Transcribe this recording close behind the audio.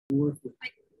work with.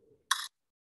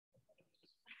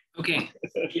 Okay.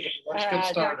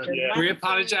 We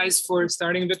apologize for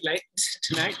starting a bit late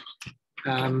tonight.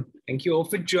 Thank you all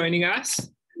for joining us.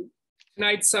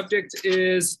 Tonight's subject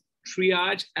is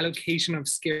triage, allocation of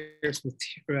scarce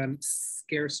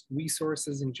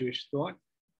resources in Jewish thought.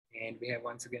 And we have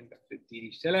once again Dr.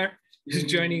 Didi Schiller who's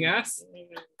joining us.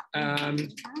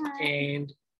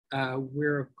 And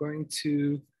we're going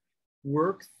to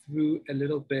work through a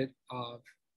little bit of,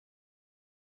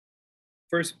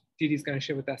 first, Didi's going to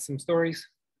share with us some stories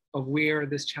of where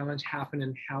this challenge happened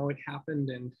and how it happened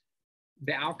and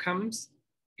the outcomes.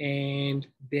 And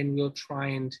then we'll try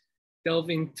and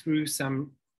delving through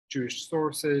some Jewish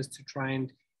sources to try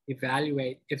and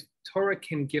evaluate if Torah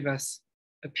can give us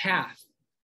a path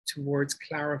towards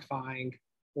clarifying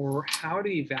or how to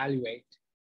evaluate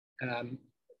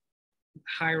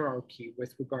hierarchy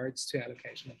with regards to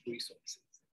allocation of resources.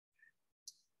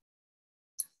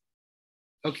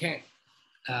 Okay.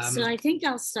 So I think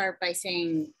I'll start by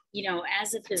saying, you know,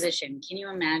 as a physician, can you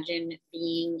imagine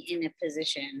being in a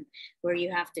position where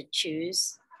you have to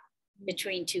choose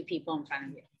between two people in front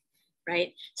of you,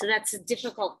 right? So that's a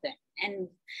difficult thing. And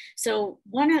so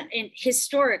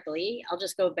historically, I'll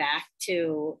just go back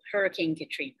to Hurricane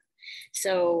Katrina.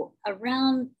 So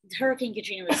around Hurricane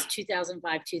Katrina was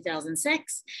 2005,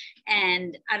 2006.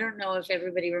 And I don't know if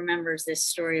everybody remembers this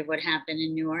story of what happened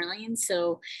in New Orleans.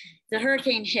 So the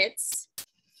hurricane hits,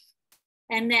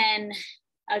 and then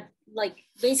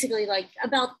basically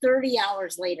about 30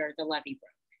 hours later, the levee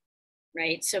broke,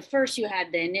 right? So first you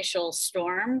had the initial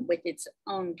storm with its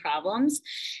own problems.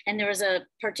 And there was a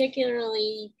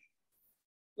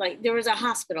there was a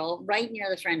hospital right near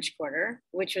the French Quarter,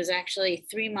 which was actually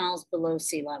 3 miles below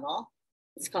sea level.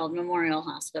 It's called Memorial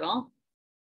Hospital.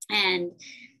 And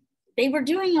they were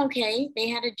doing okay. They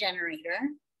had a generator,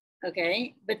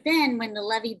 okay? But then when the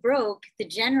levee broke, the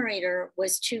generator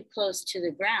was too close to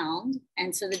the ground.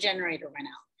 And so the generator went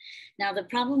out. Now, the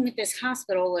problem with this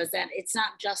hospital was that it's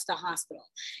not just a hospital.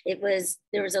 There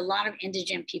was a lot of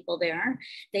indigent people there.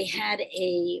 They had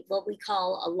what we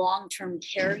call a long-term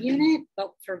care unit,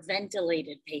 but for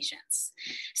ventilated patients.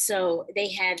 So they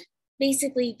had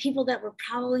basically people that were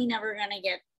probably never going to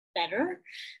get better.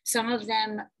 Some of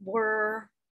them were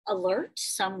alert,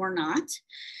 some were not.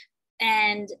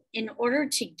 And in order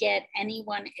to get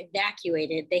anyone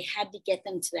evacuated, they had to get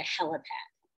them to the helipad.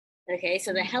 Okay,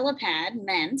 so the helipad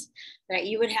meant that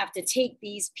you would have to take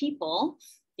these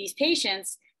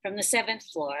patients from the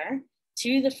 7th floor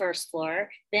to the 1st floor,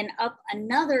 then up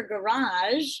another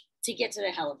garage to get to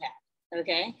the helipad,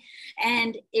 okay?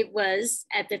 And it was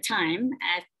at the time,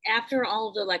 after all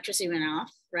of the electricity went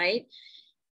off, right?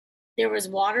 There was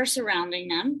water surrounding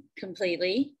them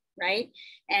completely, right?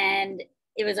 And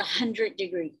it was 100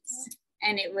 degrees.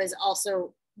 And it was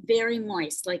also very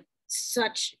moist, like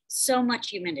so much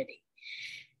humidity.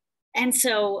 And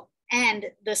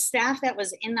the staff that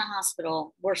was in the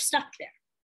hospital were stuck there,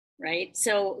 right?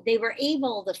 So they were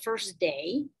able the first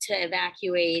day to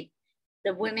evacuate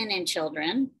the women and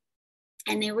children,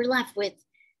 and they were left with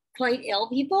quite ill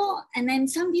people. And then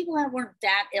some people that weren't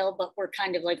that ill, but were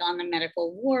kind of like on the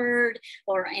medical ward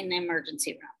or in the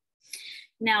emergency room.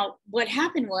 Now, what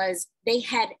happened was they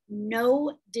had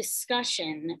no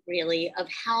discussion really of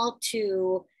how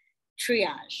to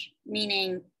triage,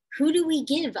 meaning who do we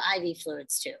give IV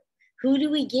fluids to? Who do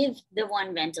we give the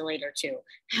one ventilator to?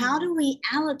 How do we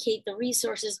allocate the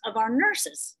resources of our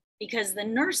nurses? Because the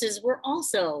nurses were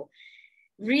also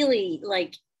really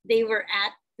they were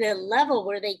at the level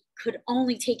where they could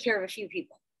only take care of a few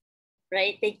people,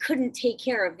 right? They couldn't take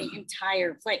care of the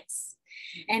entire place.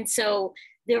 And so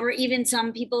there were even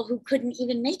some people who couldn't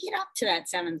even make it up to that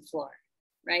 7th floor,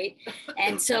 right?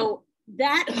 And so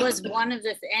that was one of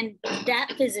and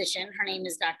that physician, her name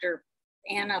is Dr.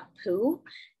 Anna Pou,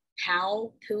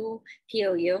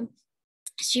 P-O-U.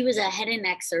 She was a head and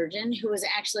neck surgeon who was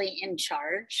actually in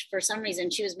charge. For some reason,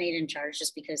 she was made in charge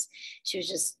just because she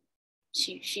just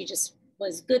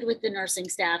was good with the nursing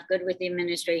staff, good with the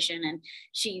administration, and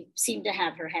she seemed to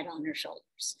have her head on her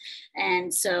shoulders.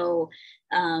 And so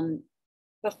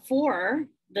before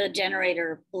the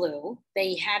generator blew,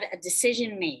 they had a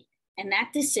decision made. And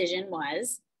that decision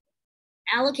was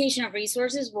allocation of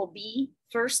resources will be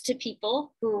first to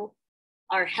people who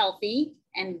are healthy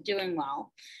and doing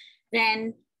well.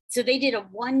 Then, so they did a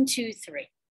 1, 2, 3.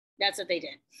 That's what they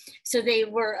did. So they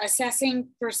were assessing,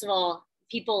 first of all,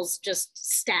 people's just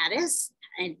status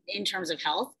and in terms of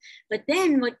health. But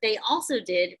then what they also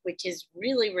did, which is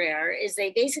really rare, is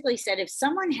they basically said, if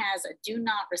someone has a do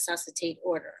not resuscitate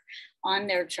order on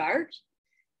their chart,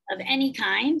 of any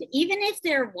kind, even if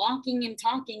they're walking and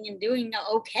talking and doing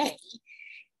okay,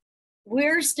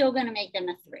 we're still going to make them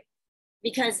a 3.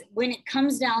 Because when it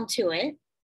comes down to it,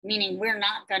 meaning we're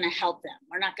not going to help them,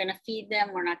 we're not going to feed them,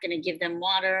 we're not going to give them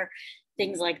water,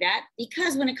 things like that.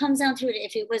 Because when it comes down to it,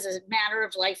 if it was a matter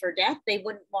of life or death, they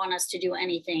wouldn't want us to do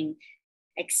anything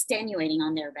extenuating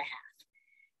on their behalf.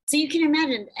 So you can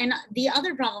imagine, and the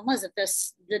other problem was that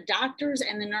the doctors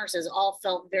and the nurses all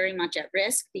felt very much at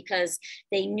risk because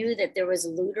they knew that there was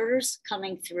looters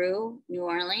coming through New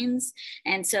Orleans.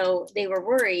 And so they were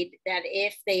worried that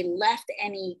if they left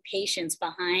any patients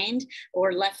behind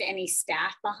or left any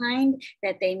staff behind,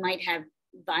 that they might have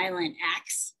violent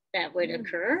acts that would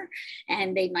occur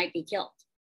and they might be killed.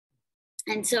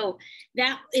 And so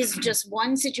that is just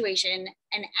one situation.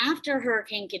 And after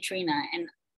Hurricane Katrina, and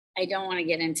I don't want to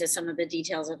get into some of the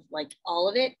details of like all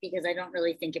of it because I don't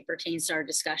really think it pertains to our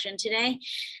discussion today.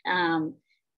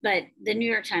 But the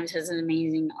New York Times has an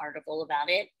amazing article about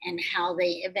it and how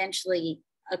they eventually,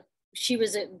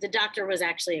 the doctor was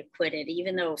actually acquitted,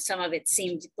 even though some of it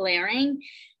seemed glaring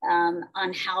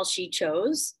on how she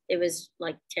chose. It was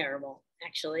like terrible,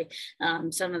 actually.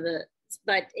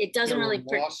 But it doesn't really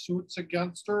lawsuits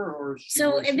against her, or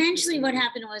so eventually what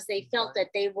happened was they felt that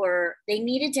they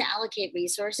needed to allocate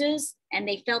resources and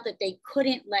they felt that they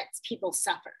couldn't let people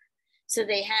suffer. So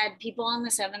they had people on the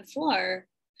 7th floor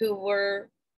who were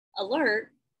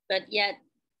alert but yet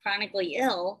chronically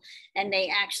ill, and they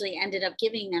actually ended up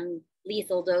giving them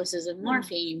lethal doses of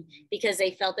morphine because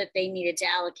they felt that they needed to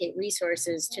allocate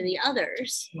resources to the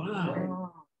others.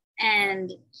 Wow.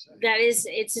 And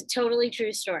it's a totally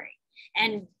true story.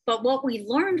 But what we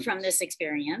learned from this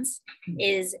experience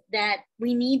is that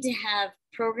we need to have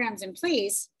programs in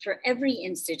place for every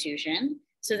institution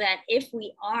so that if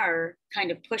we are kind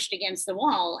of pushed against the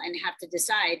wall and have to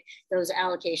decide those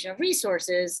allocation of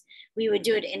resources, we would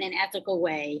do it in an ethical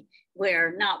way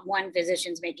where not one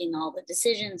physician's making all the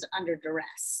decisions under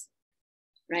duress,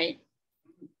 right?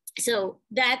 So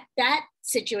that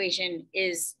situation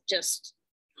is just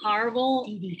horrible.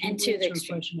 Dee, and to the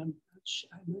extreme.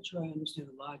 I'm not sure I understand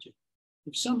the logic.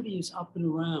 If somebody is up and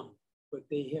around, but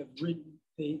they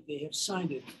have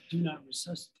signed it, do not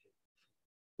resuscitate.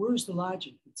 Where's the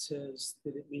logic that says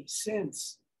that it makes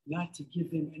sense not to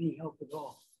give them any help at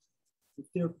all? If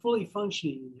they're fully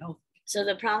functioning and healthy. So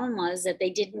the problem was that they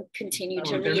didn't continue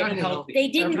to they're not healthy.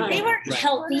 They weren't Right.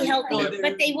 healthy,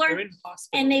 but they weren't,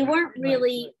 and they weren't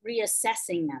really Right.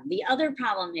 reassessing them. The other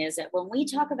problem is that when we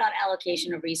talk about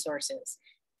allocation of resources,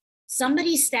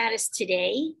 somebody's status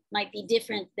today might be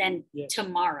different than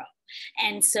tomorrow.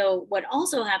 And so what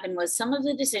also happened was some of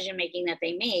the decision-making that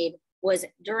they made was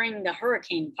during the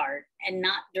hurricane part and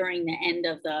not during the end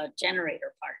of the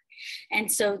generator part. And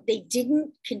so they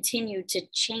didn't continue to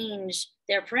change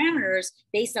their parameters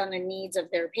based on the needs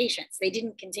of their patients. They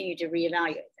didn't continue to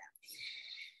reevaluate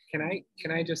them.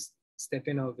 Can I just step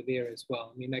in over there as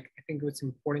well? I mean, like, I think what's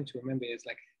important to remember is,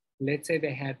 like, let's say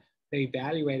they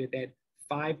evaluated that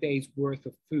 5 days worth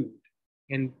of food.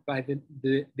 And by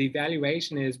the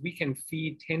evaluation is we can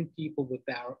feed 10 people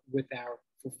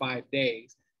for 5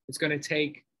 days. It's going to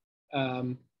take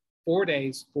 4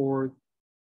 days for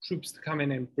troops to come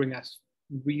in and bring us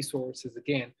resources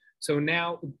again. So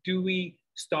now, do we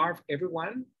starve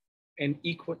everyone and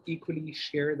equally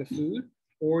share the food,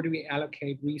 or do we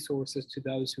allocate resources to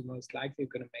those who most likely are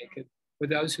going to make it, or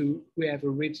those who have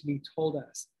originally told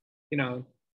us, you know,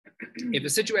 if a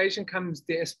situation comes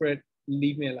desperate,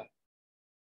 leave me alone?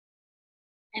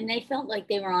 And they felt like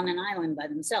they were on an island by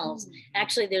themselves.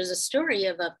 Actually, there's a story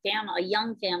of a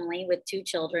young family with 2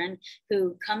 children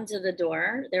who come to the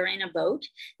door. They're in a boat.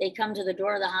 They come to the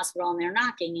door of the hospital and they're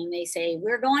knocking and they say,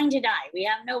 "We're going to die. We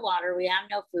have no water. We have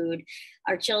no food.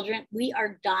 Our children, we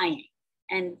are dying."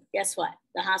 And guess what?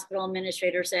 The hospital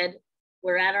administrator said,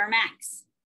 "We're at our max.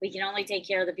 We can only take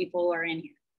care of the people who are in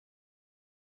here."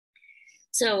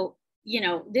 So, you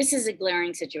know, this is a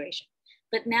glaring situation.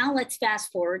 But now let's fast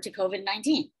forward to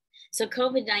COVID-19. So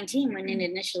COVID-19, when it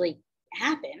initially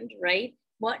happened, right?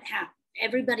 What happened?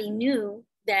 Everybody knew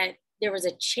that there was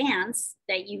a chance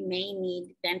that you may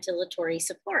need ventilatory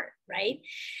support, right?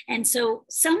 And so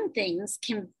some things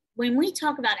when we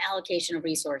talk about allocation of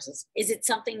resources, is it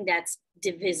something that's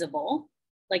divisible?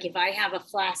 Like if I have a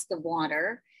flask of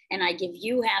water and I give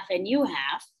you half and you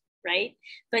half, right?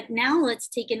 But now let's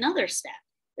take another step.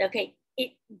 Okay,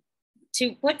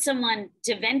 to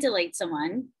ventilate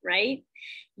someone, right?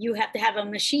 You have to have a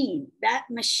machine. That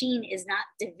machine is not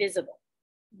divisible.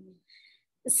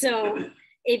 So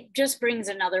it just brings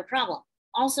another problem.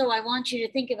 Also, I want you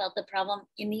to think about the problem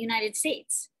in the United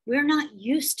States. We're not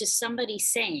used to somebody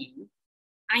saying,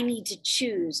 I need to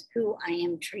choose who I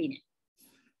am treating.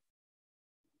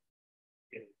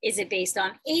 Is it based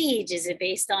on age? Is it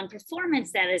based on performance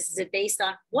status? Is it based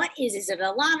on what is it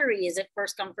a lottery? Is it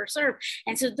first come, first serve?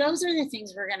 And so those are the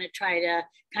things we're going to try to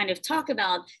kind of talk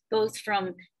about, both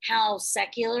from how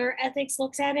secular ethics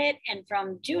looks at it and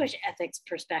from Jewish ethics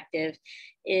perspective,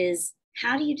 is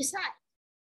how do you decide?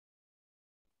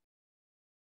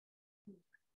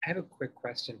 I have a quick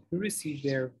question. Who received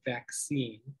their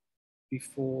vaccine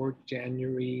before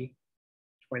January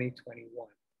 2021?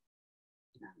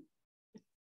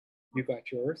 You got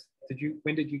yours?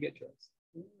 When did you get yours?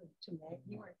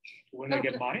 When did I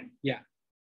get mine? Yeah.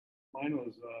 Mine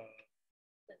was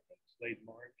late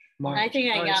March. March. I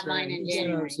think I Oh, got that's mine right. in Yeah,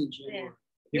 January. it's in January.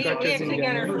 You got yours in January? We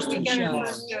got our first dose in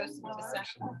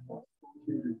December.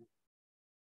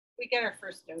 We got our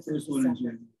first dose in First one in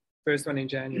December. First one in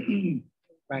January.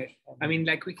 Right. I mean,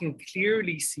 like, we can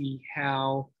clearly see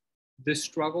how the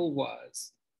struggle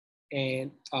was,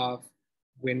 and of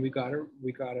when we got a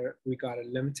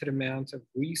limited amount of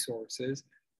resources,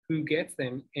 who gets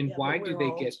them and Yeah, why but do we're they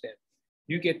old. get them?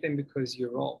 You get them because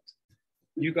you're old.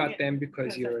 You got them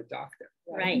because you're a doctor.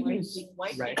 Right.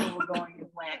 White Right. people were going to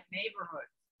black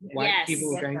neighborhoods. White Yes. people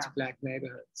were Get going to them. black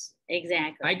neighborhoods.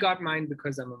 Exactly. I got mine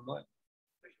because I'm a Mohel.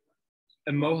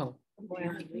 A Mohel.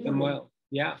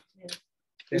 Yeah.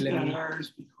 We They let got me-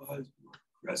 ours because we're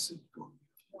aggressive.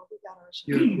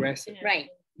 You're aggressive. Right.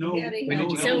 No. When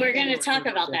did you So we're going to talk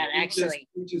about that, actually.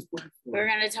 We just went for We're it.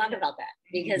 going to talk about that,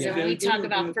 because Yeah. when we They talk were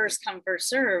about good. first come, first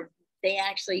serve, they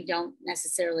actually don't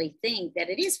necessarily think that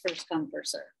it is first come,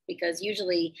 first serve, because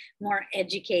usually more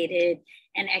educated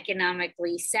and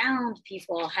economically sound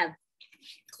people have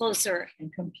closer,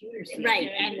 And computers. right,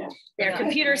 and they're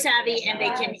computer savvy and they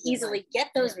can easily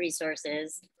get those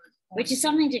resources, which is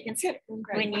something to consider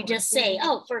when you just say,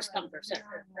 oh, first come, first serve.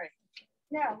 Right.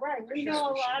 Yeah, right. We know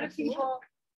a lot of people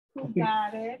who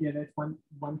got it, Yeah, that's one.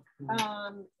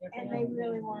 and they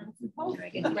really weren't supposed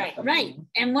to. Right, right.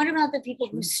 And what about the people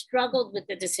who struggled with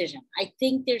the decision? I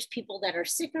think there's people that are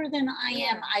sicker than I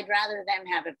am. I'd rather them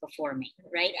have it before me,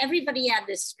 right? Everybody had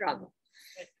this struggle.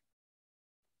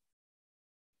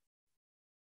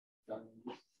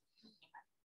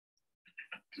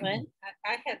 What?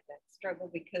 I had that struggle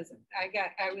because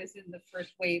I was in the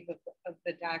first wave of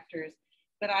the doctors,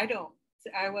 but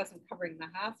I wasn't covering the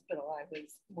hospital. I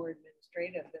was more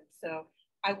administrative. And so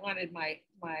I wanted my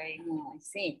Oh, I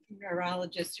see.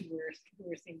 neurologists who were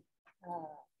seeing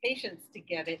patients to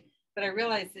get it, but I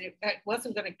realized that it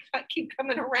wasn't going to keep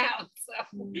coming around. So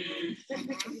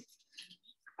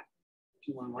Do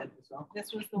you want to wipe this off?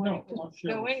 this was the way it was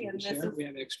going, and this Share? is We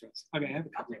have extras. Okay, I have a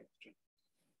couple of extras.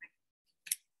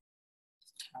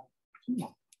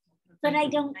 But I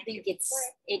don't think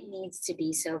it needs to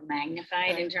be so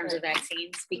magnified in terms of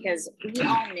vaccines, because we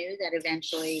all knew that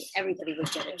eventually everybody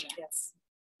would get a chance,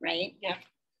 right? Yeah.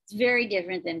 It's very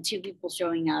different than two people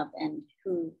showing up and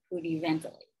who do you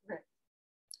ventilate? Right.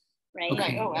 Right?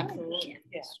 Okay. oh, absolutely.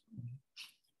 Yeah.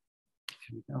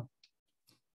 Here we go.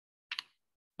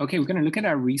 Okay, we're going to look at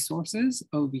our resources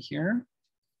over here.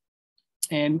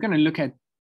 And we're going to look at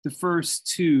the first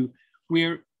two,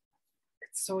 where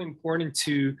it's so important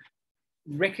to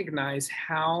recognize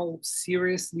how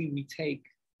seriously we take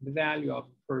the value of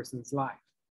a person's life,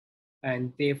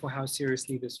 and therefore how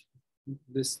seriously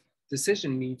this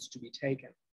decision needs to be taken,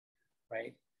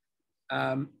 right?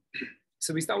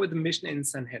 So we start with the Mishnah in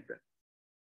Sanhedrin,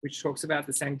 which talks about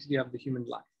the sanctity of the human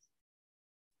life.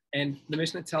 And the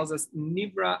Mishnah tells us,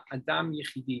 Nivra Adam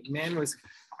Yechidi, man was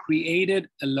created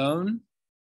alone.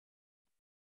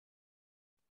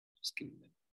 Just give me a minute.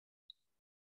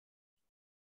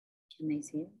 Can they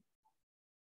see it?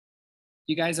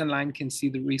 You guys online can see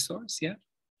the resource, yeah?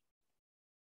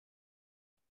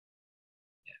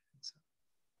 Yeah, I think so.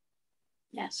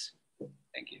 Yes.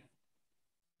 Thank you.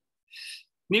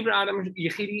 Nibra Adam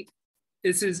Yechidi,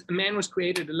 this is, a man was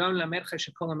created alone.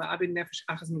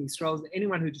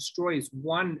 Anyone who destroys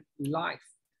one life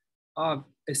of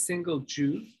a single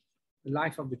Jew, the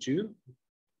life of a Jew,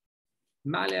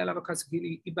 it's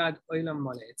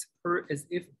as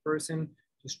if a person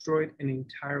destroyed an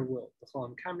entire world.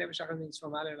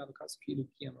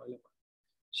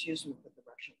 She isn't with the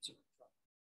Russians.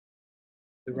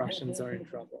 The Russians are in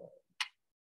trouble.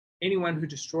 Anyone who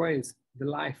destroys the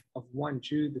life of one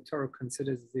Jew, the Torah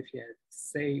considers as if he had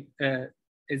saved,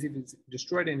 as if it's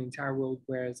destroyed an entire world,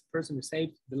 whereas a person who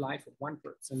saved the life of one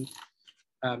person,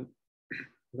 I'm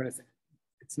going to say,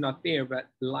 it's not there, but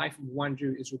the life of one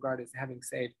Jew is regarded as having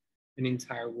saved an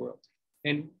entire world.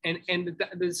 And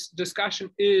this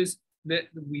discussion is that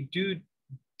we do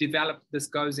develop, this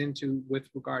goes into with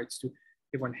regards to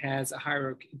everyone has a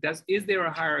hierarchy. Is there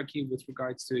a hierarchy with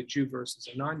regards to a Jew versus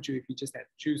a non-Jew? If you just had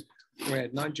Jews or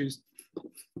had non-Jews,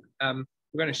 we're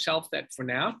going to shelf that for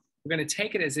now. We're going to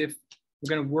take it as if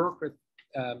we're going to work with,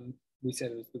 we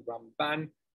said it was the Ramban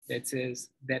that says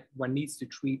that one needs to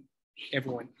treat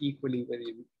everyone equally, whether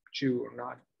you're Jew or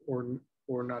not, or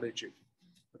not a Jew.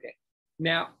 Okay.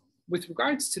 Now, with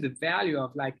regards to the value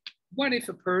of like, what if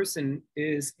a person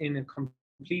is in a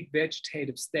complete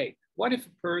vegetative state? What if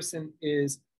a person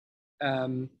is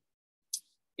in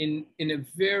a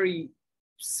very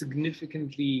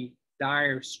significantly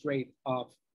dire strait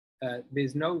of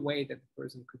there's no way that the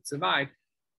person could survive?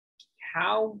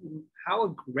 How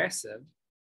aggressively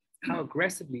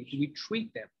do we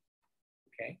treat them?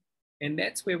 Okay, and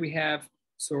that's where we have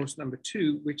source number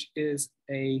 2, which is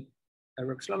a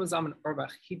Rabbi Shlomo Zalman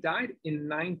Auerbach. He died in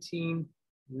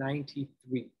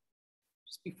 1993,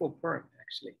 just before Purim,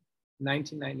 actually.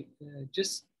 1990,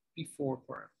 just before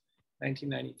Purim,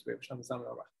 1993. Rabbi Shlomo Zalman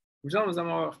Auerbach. Rabbi Shlomo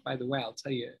Zalman Auerbach, by the way, I'll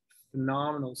tell you a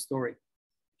phenomenal story.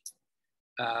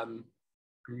 I'm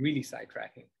really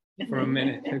sidetracking for a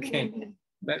minute, okay?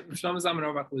 But Rabbi Shlomo Zalman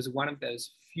Auerbach was one of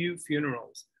those few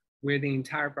funerals where the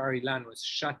entire Bar Ilan was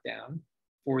shut down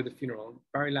for the funeral.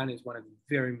 Bar Ilan is one of the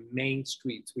very main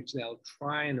streets, which they'll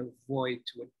try and avoid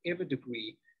to whatever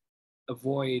degree,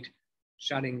 avoid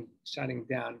shutting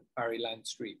down Bar Ilan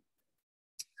Street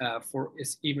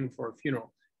even for a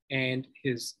funeral. And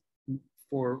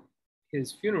for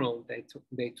his funeral, they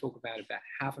talk about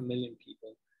 500,000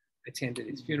 people attended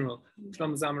his funeral.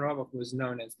 Shlomo Zalman Auerbach was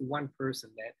known as the one person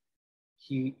that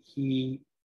he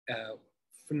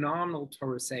phenomenal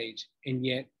Torah sage, and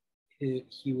yet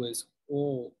he was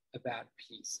all about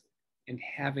peace and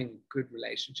having good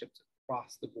relationships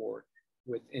across the board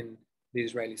within the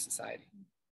Israeli society.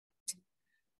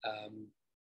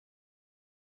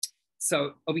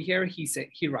 So over here, he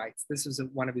writes, this is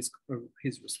one of his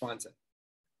responses.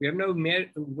 We have no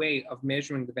way of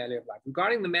measuring the value of life.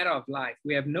 Regarding the matter of life,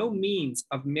 we have no means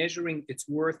of measuring its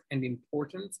worth and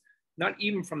importance, not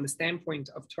even from the standpoint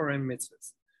of Torah and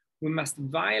mitzvahs. We must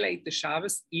violate the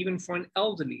Shabbos even for an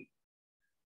elderly,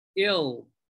 ill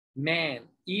man,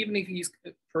 even if he's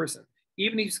a person,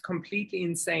 even if he's completely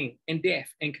insane and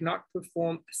deaf and cannot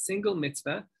perform a single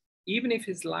mitzvah, even if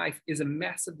his life is a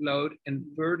massive load and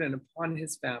burden upon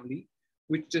his family,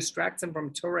 which distracts him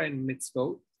from Torah and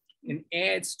mitzvot and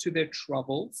adds to their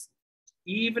troubles.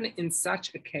 Even in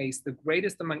such a case, the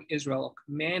greatest among Israel are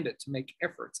commanded to make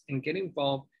efforts and get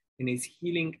involved in his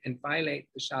healing and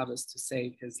violate the Shabbos to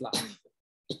save his life.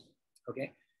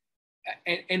 Okay,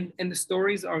 and the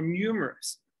stories are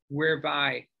numerous,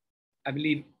 whereby I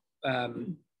believe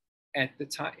at the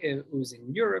time it was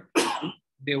in Europe.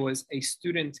 There was a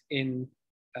student in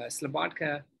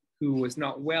Slobodka who was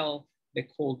not well. They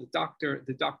called the doctor.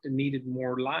 The doctor needed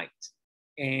more light,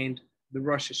 and the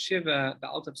Rosh Hashiva, the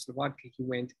Alter of Slobodka, he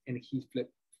went and he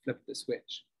flipped the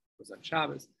switch. It was on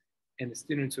Shabbos, and the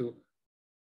student who,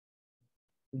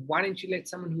 why didn't you let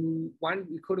someone who,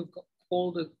 we could have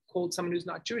called someone who's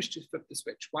not Jewish to flip the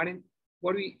switch?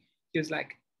 He was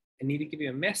like, I need to give you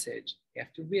a message. You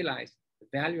have to realize the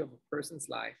value of a person's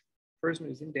life, a person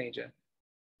who's in danger.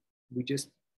 We just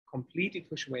completely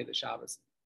push away the Shabbos,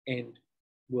 and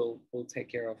we'll take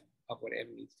care of whatever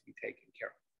needs to be taken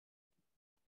care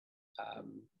of.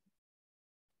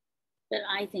 But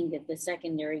I think that the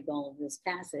secondary goal of this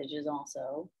passage is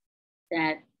also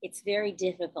that it's very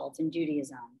difficult in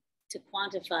Judaism to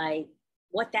quantify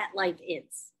what that life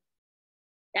is.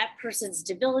 That person's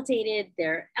debilitated,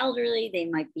 they're elderly, they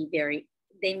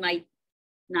might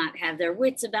not have their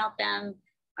wits about them.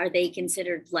 Are they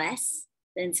considered less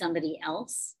than somebody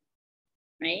else,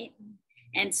 right?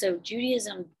 And so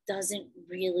Judaism doesn't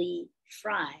really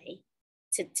try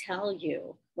to tell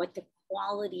you what the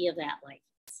quality of that life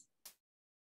is.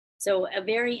 So a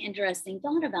very interesting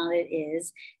thought about it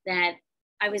is that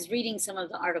I was reading some of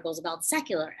the articles about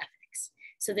secular ethics.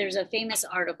 So there's a famous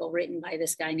article written by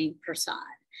this guy named Prasad,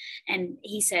 and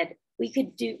he said, we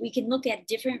could look at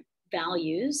different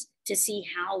values to see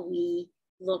how we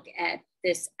look at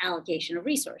this allocation of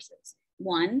resources.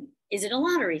 One, is it a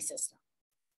lottery system,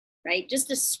 right?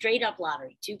 Just a straight up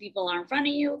lottery. Two people are in front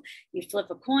of you, you flip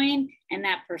a coin and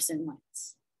that person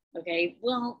wins. Okay,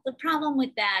 well, the problem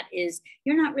with that is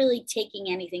you're not really taking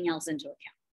anything else into account,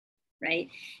 right?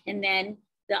 And then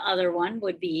the other one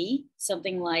would be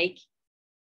something like,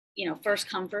 first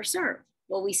come, first serve.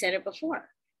 Well, we said it before.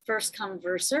 First come,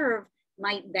 first serve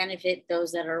might benefit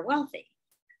those that are wealthy,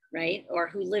 right? Or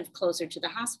who live closer to the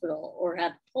hospital or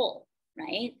have pull,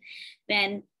 right?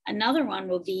 Then another one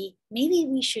will be, maybe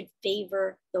we should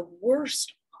favor the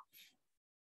worst off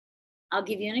I'll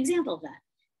give you an example of that.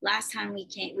 Last time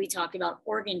we talked about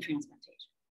organ transplantation,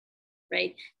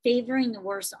 right? Favoring the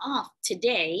worst off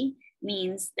today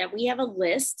means that we have a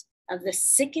list of the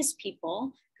sickest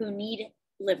people who need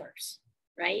livers,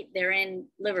 right? They're in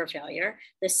liver failure.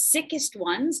 The sickest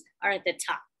ones are at the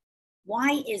top.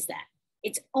 Why is that?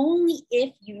 It's only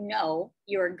if you know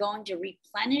you're going to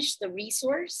replenish the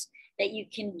resource that you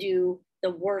can do the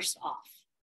worst off.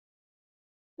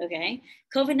 Okay,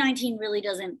 COVID-19 really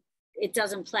doesn't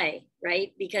play,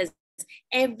 right? Because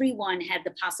everyone had the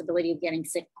possibility of getting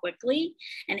sick quickly,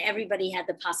 and everybody had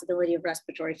the possibility of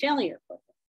respiratory failure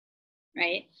quickly,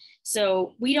 right?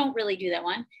 So we don't really do that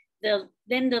one.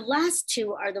 Then the last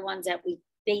two are the ones that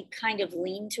they kind of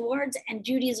lean towards, and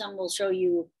Judaism will show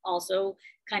you also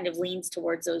kind of leans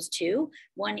towards those two.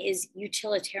 One is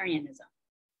utilitarianism.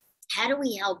 How do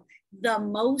we help the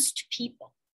most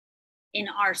people in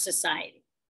our society,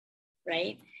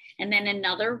 right? And then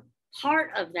another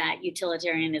part of that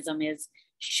utilitarianism is,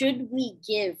 should we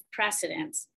give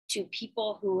precedence to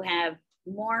people who have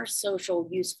more social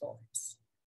usefulness?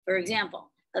 For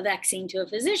example, a vaccine to a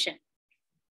physician,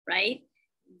 right?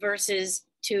 Versus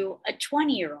to a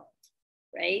 20-year-old,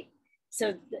 right?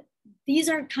 So these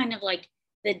are kind of like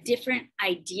the different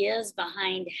ideas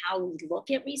behind how we look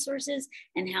at resources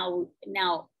and how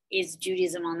now is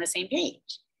Judaism on the same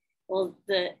page. Well,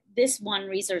 this one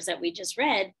resource that we just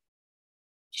read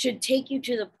should take you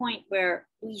to the point where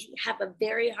we have a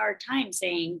very hard time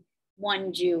saying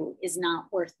one Jew is not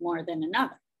worth more than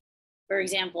another. For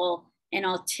example, an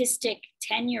autistic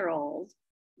 10-year-old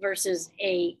versus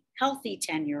a healthy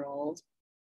 10-year-old,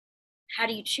 how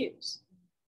do you choose?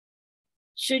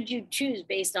 Should you choose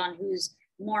based on who's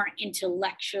more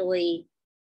intellectually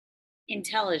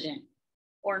intelligent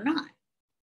or not?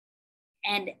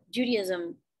 And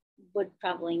Judaism would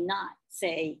probably not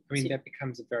say. I mean, that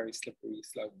becomes a very slippery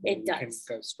slope. It does. We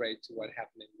can go straight to what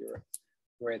happened in Europe,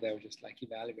 where they were just like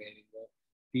evaluating, well,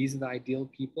 these are the ideal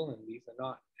people and these are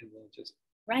not. And we'll just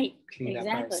clean up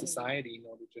our society in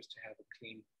order just to have a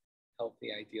clean,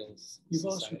 healthy, ideals. You've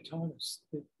society. also taught us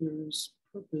that there is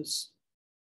purpose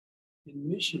and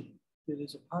mission that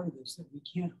is a part of this that we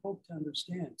can't hope to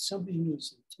understand. Somebody who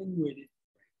is attenuated,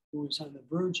 who is on the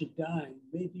verge of dying,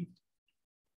 maybe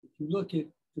if you look at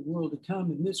the world to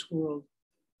come, in this world,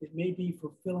 it may be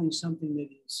fulfilling something that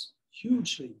is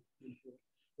hugely important,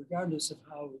 regardless of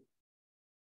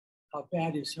how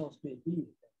bad his health may be.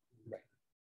 Right.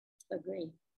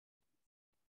 Agree.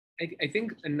 I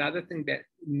think another thing that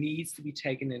needs to be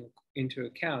taken into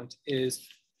account is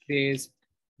there's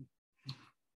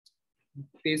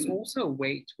also a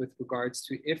weight with regards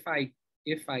to if I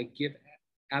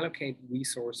allocate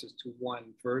resources to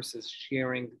one versus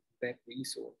sharing that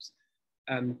resource.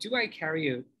 Do I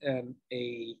carry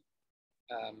a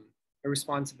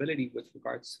responsibility with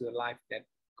regards to the life that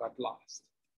got lost?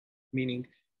 Meaning,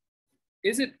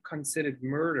 is it considered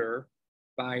murder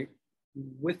by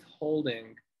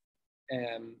withholding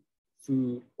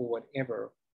food or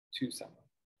whatever to someone?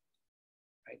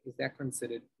 Right? Is that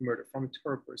considered murder from a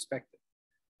Torah perspective?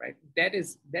 Right? That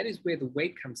is where the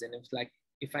weight comes in. It's like,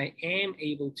 if I am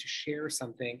able to share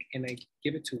something and I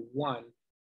give it to one,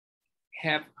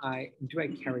 do I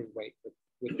carry weight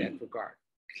with that regard?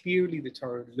 Clearly, the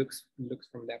Torah looks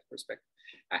from that perspective.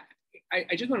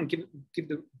 I just want to give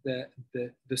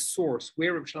the source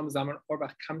where Rav Shlomo Zalman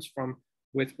Auerbach comes from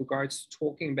with regards to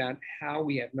talking about how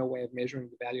we have no way of measuring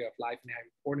the value of life and how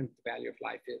important the value of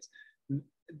life is.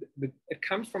 It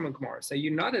comes from a Gemara. So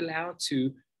you're not allowed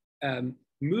to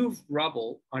move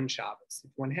rubble on Shabbos.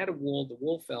 If one had a wall, the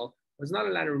wall fell, was not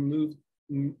allowed to remove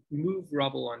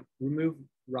rubble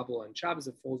on Shabbos.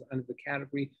 It falls under the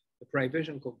category, the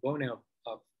prohibition called bona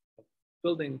of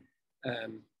building.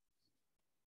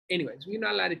 Anyways, we're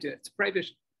not allowed to do it. It's a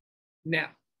prohibition.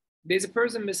 Now, there's a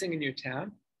person missing in your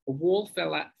town. A wall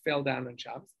fell down on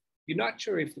Shabbos. You're not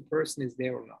sure if the person is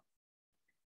there or not.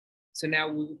 So now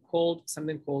we called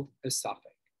something called a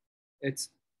suffix. It's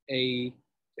a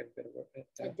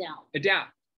doubt. A doubt.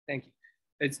 Thank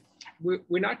you.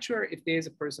 We're not sure if there's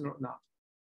a person or not.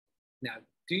 Now,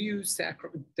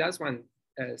 does one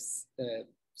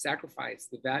sacrifice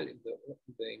the value,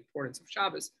 the importance of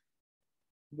Shabbos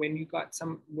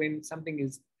when something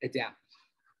is a doubt?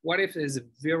 What if there's a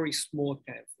very small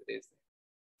chance that it is there?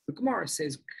 The Gemara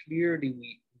says clearly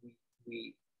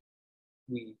we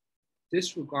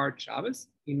disregard Shabbos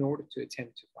in order to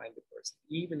attempt to find the person,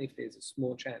 even if there's a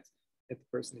small chance that the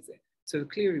person is there. So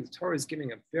clearly the Torah is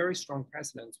giving a very strong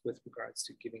precedence with regards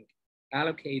to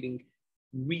allocating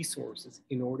resources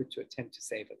in order to attempt to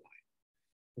save a life.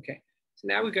 Okay, so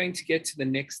now we're going to get to the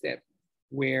next step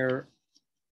where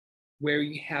where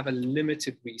you have a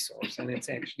limited resource, and it's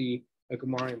actually a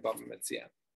Gemara in Bava Metzia.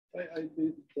 I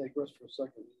digress for a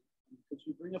second, because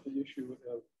you bring up the issue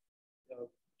of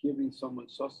giving someone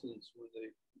sustenance when they,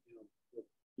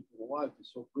 keep them alive. And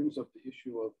so it brings up the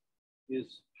issue of,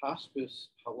 is hospice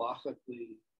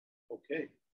halachically okay?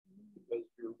 Because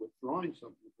you're withdrawing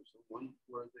something for someone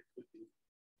where they could be,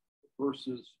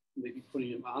 versus maybe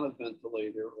putting them on a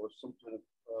ventilator or some kind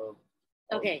of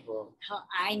Okay,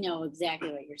 I know exactly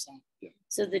what you're saying. Yeah.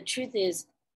 So the truth is,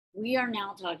 we are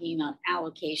now talking about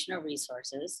allocation of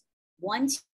resources.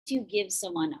 Once you give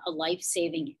someone a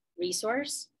life-saving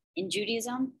resource in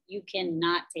Judaism, you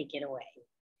cannot take it away.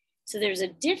 So there's a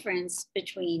difference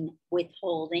between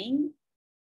withholding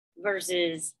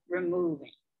versus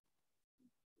removing.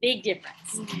 Big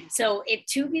difference. Mm-hmm. So if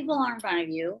two people are in front of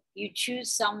you, you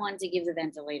choose someone to give the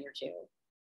ventilator to,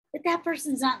 but that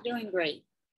person's not doing great.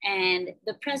 And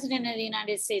the president of the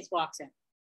United States walks in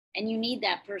and you need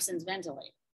that person's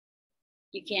ventilator.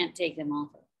 You can't take them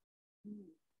off of it.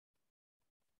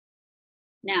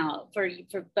 Now, for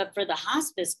the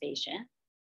hospice patient,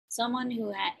 someone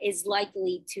who is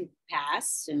likely to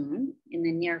pass soon in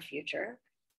the near future,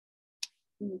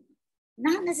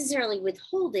 not necessarily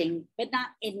withholding, but not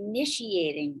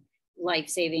initiating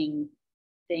life-saving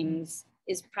things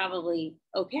is probably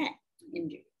okay in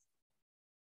Judaism.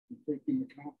 Taking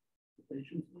account the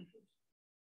patient's wishes?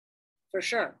 For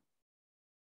sure.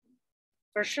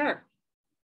 For sure.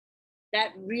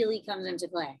 That really comes into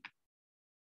play.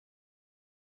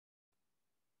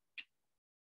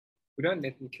 We don't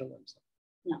let them kill themselves.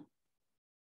 No.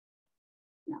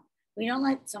 No. We don't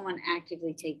let someone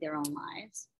actively take their own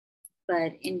lives.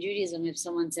 But in Judaism, if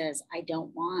someone says, I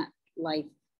don't want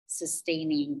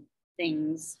life-sustaining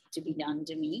things to be done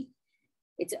to me,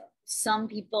 it's some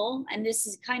people, and this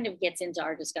is kind of gets into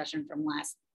our discussion from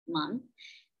last month,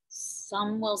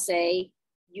 some will say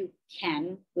you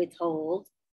can withhold,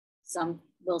 some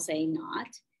will say not.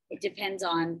 It depends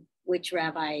on which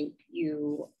rabbi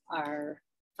you are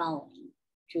following,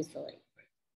 truthfully.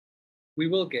 We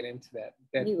will get into that.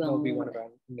 That We will. will be one of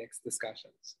our next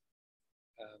discussions.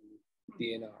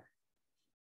 DNR.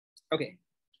 Okay,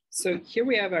 so here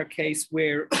we have our case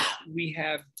where we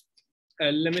have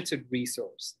a limited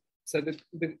resource. So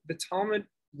the Talmud,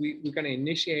 we're going to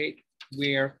initiate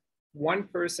where one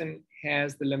person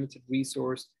has the limited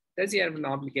resource. Does he have an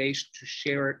obligation to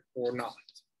share it or not?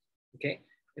 Okay,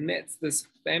 and that's this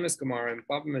famous Gemara in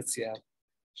Bava Metzia.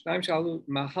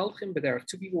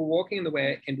 Two people walking in the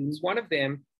way, and one of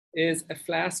them is a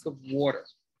flask of water.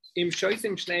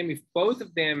 If both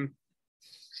of them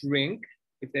drink,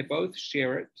 if they both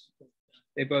share it,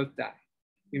 they both die.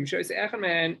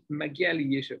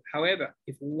 However,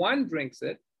 if one drinks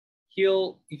it,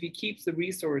 if he keeps the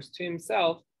resource to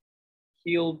himself,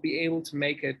 he'll be able to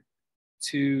make it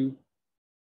to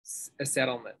a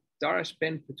settlement. Darash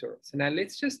ben Petur. So now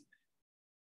let's just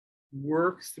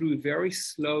work through very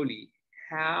slowly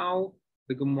how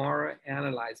the Gemara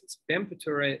analyzes. Ben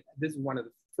Petur, this is one of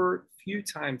the first few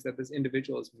times that this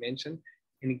individual is mentioned,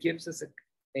 and it gives us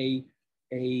a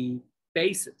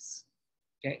basis.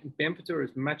 Okay, Ben Petur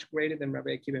is much greater than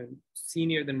Rabbi Akiva,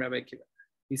 senior than Rabbi Akiva.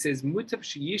 He says, "Mutab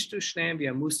sheyishtu shneim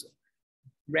v'yamusu."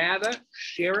 Rather,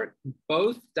 share it,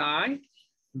 both die.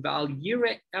 And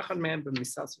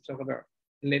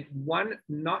let one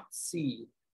not see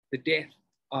the death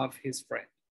of his friend.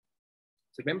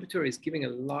 So Ben Petur is giving a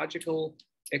logical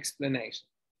explanation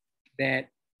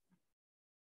that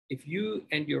if you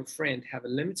and your friend have a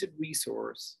limited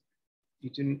resource,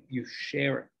 you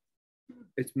share it.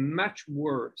 It's much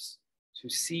worse to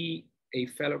see a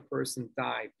fellow person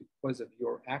die because of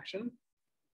your action,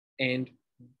 and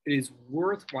it is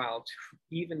worthwhile to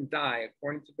even die,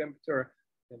 according to Ben Petur,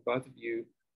 than both of you,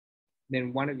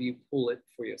 then one of you pull it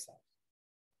for yourself.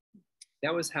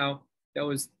 That was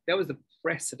the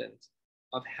precedent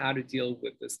of how to deal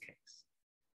with this case.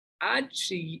 Ad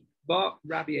ba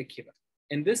Rabbi Akiva,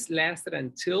 and this lasted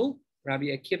until Rabbi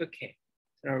Akiva came.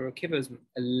 Rabbi Akiva is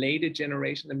a later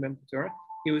generation than Ben Petur.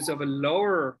 He was of a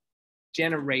lower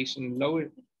generation,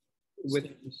 lower with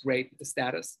great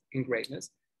status and greatness.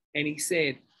 And he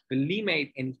said, and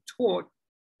he taught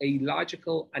a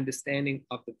logical understanding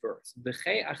of the verse.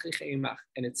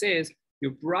 And it says,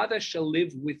 your brother shall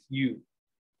live with you,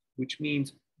 which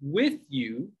means with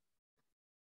you,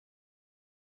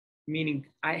 meaning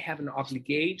I have an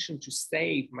obligation to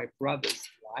save my brother's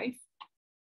life,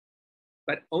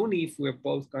 but only if we're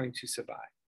both going to survive.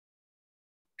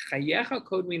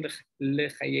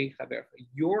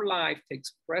 Your life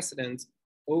takes precedence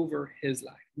over his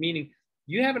life, meaning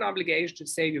you have an obligation to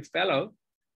save your fellow.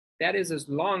 That is as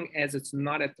long as it's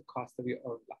not at the cost of your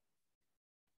own life.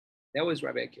 That was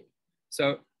Rabbi Akiva.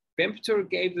 So Ben Petura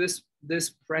gave this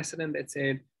precedent that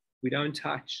said, we don't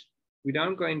touch, we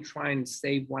don't go and try and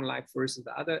save one life versus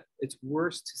the other. It's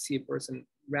worse to see a person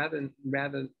rather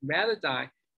die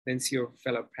than see your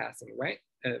fellow passing, right?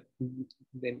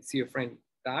 Than see your friend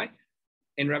die.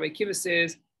 And Rabbi Akiva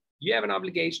says, you have an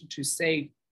obligation to save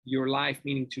your life,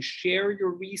 meaning to share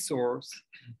your resource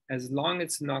as long as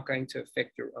it's not going to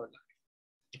affect your own life.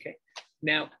 Okay.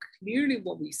 Now, clearly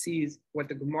what we see is what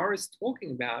the Gemara is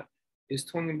talking about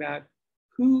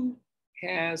who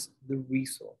has the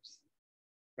resource,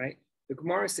 right? The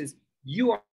Gemara says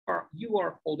you are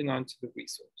holding on to the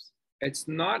resource. It's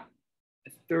not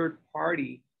a third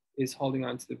party is holding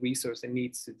on to the resource and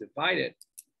needs to divide it.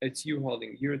 It's you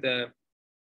holding. You're the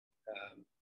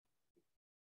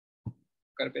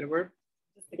got a better word?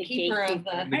 The keeper of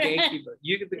the gatekeeper.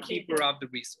 You're the keeper of the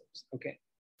resource. Okay.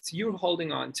 So you're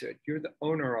holding on to it. You're the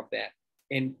owner of that.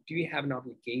 And do you have an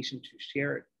obligation to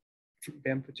share it?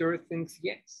 Ben Petura thinks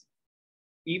yes,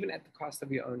 even at the cost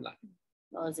of your own life.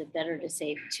 Well, is it better to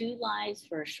save 2 lives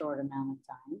for a short amount of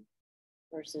time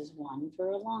versus 1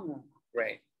 for a longer amount?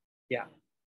 Right. Yeah.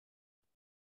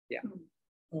 Yeah.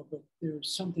 Oh, but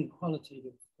there's something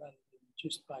qualitative rather than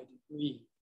just by degree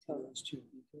to those two,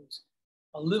 because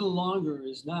a little longer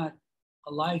is not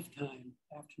a lifetime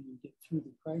after you get through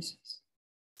the crisis.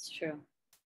 It's true.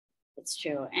 It's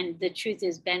true. And the truth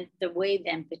is, the way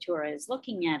Ben Petura is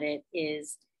looking at it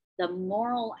is the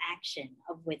moral action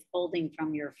of withholding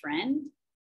from your friend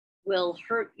will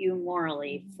hurt you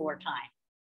morally for time.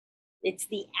 It's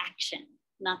the action,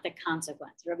 not the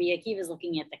consequence. Rabbi Akiva is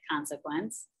looking at the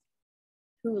consequence,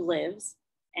 who lives,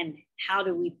 and how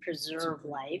do we preserve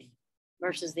life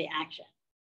versus the action.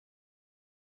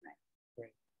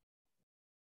 Right.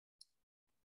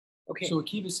 Okay. So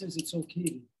Akiva says it's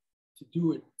okay to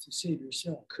do it to save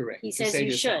yourself. Correct. He says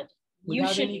you should.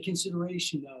 Without any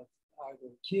consideration of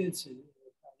either kids and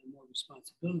either more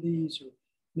responsibilities or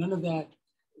none of that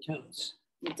counts.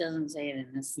 It doesn't say it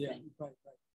in this thing. Right.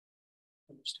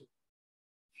 Understood.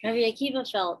 Rabbi Akiva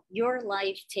felt your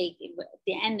life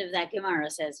the end of that Gemara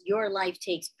says, your life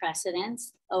takes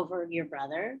precedence over your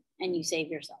brother and you save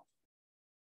yourself.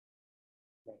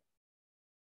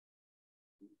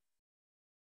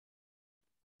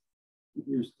 You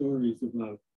hear stories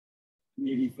about an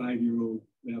 85-year-old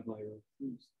rabbi or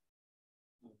priest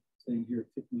saying, here,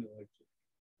 take my life.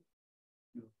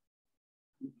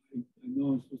 I know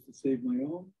I'm supposed to save my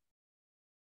own,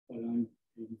 but I'm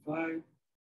 85,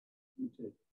 you take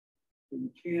it. But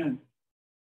you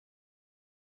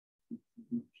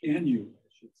can you, I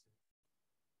should say,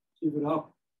 give it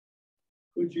up?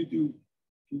 Could you do,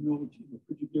 if you know what you know,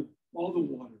 could you give all the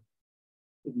water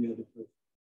to the other person?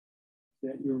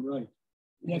 That you're right.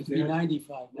 You have to be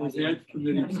 95. Was that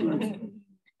committing suicide?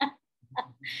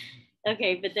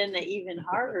 Okay, but then the even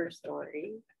harder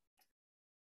story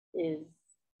is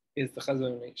the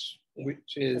Chazon Ish,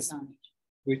 which is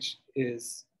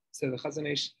so the Chazon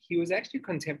Ish, he was actually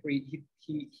contemporary.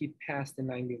 He passed in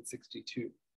 1962.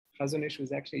 Chazon Ish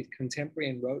was actually contemporary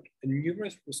and wrote a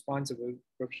numerous responses with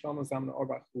Rav Shlomo Zalman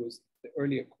Auerbach, who was the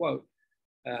earlier quote.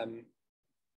 And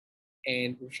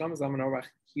Rav Shlomo Zalman Auerbach,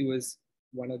 he was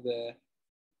one of the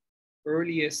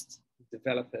earliest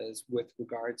developers with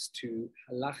regards to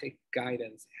halachic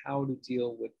guidance, how to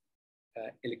deal with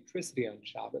electricity on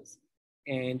Shabbos.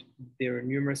 And there are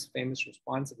numerous famous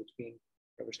responses between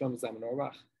Rav Shlomo Zalman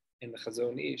Auerbach and the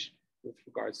Chazon Ish with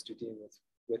regards to dealing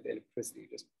with electricity.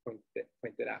 Just point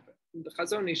that out. The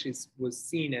Chazon Ish was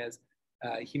seen as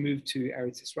he moved to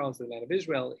Eretz Yisrael, to the land of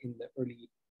Israel, in the early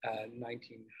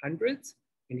 1900s,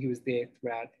 and he was there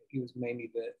throughout. He was mainly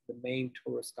the main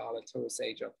Torah scholar, Torah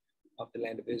sage of the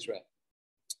land of Israel.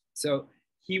 So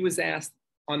he was asked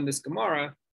on this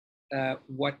Gemara,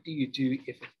 what do you do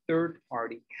if a third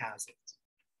party has it?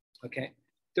 Okay,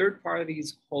 third party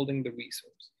is holding the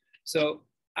resource. So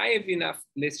I have enough,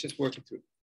 let's just work it through.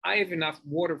 I have enough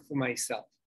water for myself.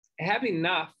 I have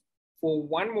enough for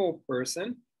one more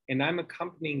person, and I'm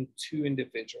accompanying 2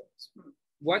 individuals.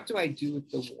 What do I do with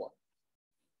the water?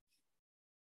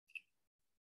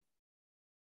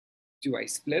 Do I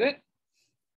split it?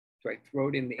 Do I throw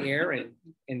it in the air and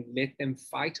let them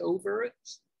fight over it?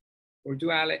 Or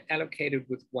do I allocate it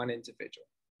with one individual?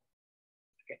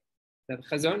 Okay. Now the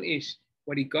Chazon Ish,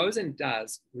 what he goes and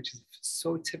does, which is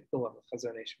so typical of the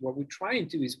Chazon Ish, what we try and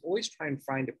do is always try and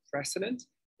find a precedent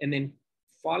and then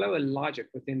follow a logic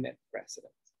within that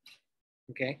precedent.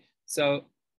 Okay. So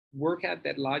work out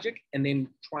that logic and then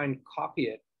try and copy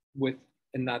it with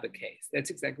another case. That's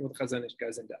exactly what the Chazon Ish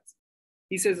goes and does.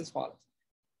 He says as follows.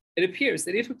 It appears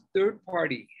that if a third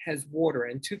party has water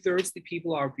and 2/3 the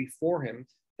people are before him,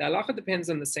 The halacha depends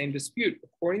on the same dispute.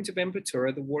 According to Ben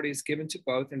Petura, the water is given to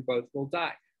both and both will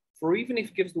die. For even if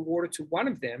he gives the water to one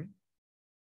of them,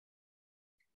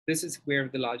 this is where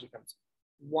the logic comes.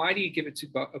 Why do you give it to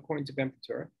both, according to Ben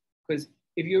Petura? Because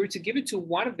if you were to give it to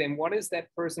one of them, what is that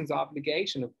person's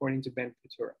obligation according to Ben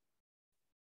Petura?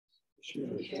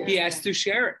 He has to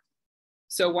share it.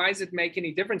 So why does it make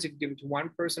any difference if you give it to one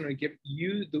person or give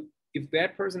you if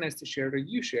that person has to share it or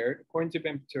you share it? According to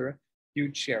Ben Petura,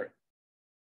 you'd share it.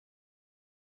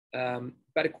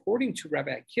 But according to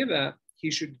Rabbi Akiva, he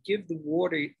should give the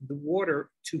water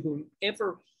to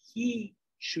whomever he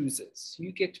chooses.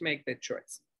 You get to make that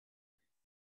choice.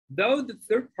 Though the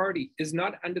third party is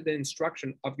not under the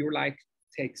instruction of your life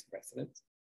takes precedence,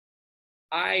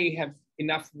 I have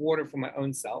enough water for my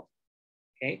own self.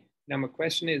 Okay. Now my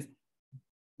question is,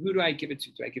 who do I give it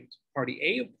to? Do I give it to party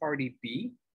A or party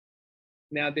B?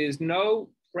 Now there's no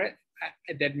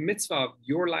that mitzvah of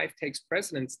your life takes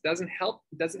precedence doesn't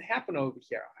happen over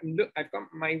here. I've got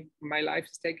my life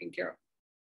is taken care of,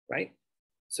 right?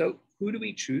 So who do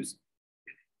we choose?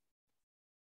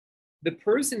 The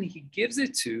person he gives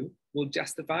it to will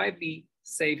justifiably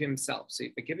save himself. So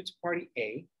if I give it to party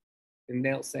A, then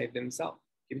they'll save themselves.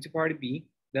 Give it to party B,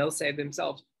 they'll save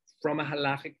themselves from a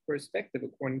halachic perspective,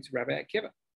 according to Rabbi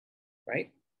Akiva, right?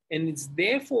 And it's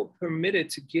therefore permitted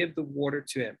to give the water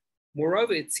to him.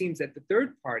 Moreover, it seems that the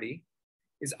third party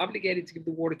is obligated to give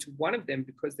the water to one of them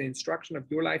because the instruction of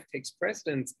your life takes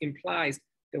precedence implies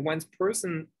that one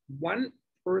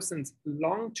person's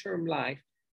long-term life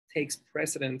takes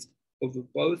precedence over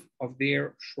both of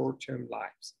their short-term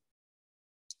lives.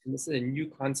 And this is a new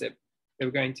concept that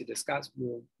we're going to discuss.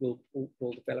 We'll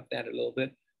develop that a little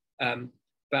bit.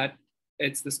 But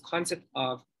it's this concept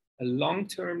of a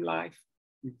long-term life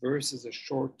versus a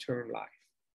short-term life.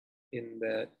 In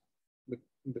the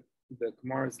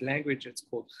Gemara's language, it's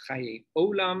called Chaye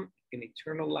Olam, an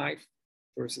eternal life,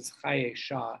 versus Chaye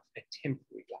Shah, a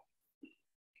temporary life.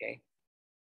 Okay.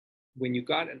 When you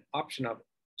got an option of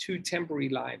 2 temporary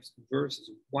lives versus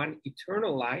 1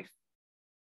 eternal life,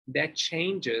 that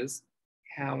changes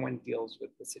how one deals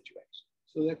with the situation.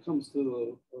 So that comes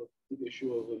to the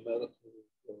issue of a medical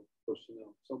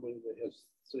personnel, somebody that has,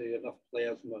 say, enough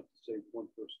plasma to save 1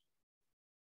 person,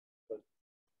 but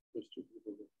there's 2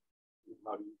 people that,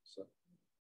 how do you decide?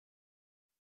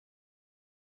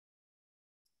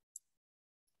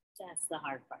 That's the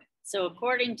hard part. So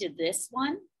according to this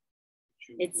one,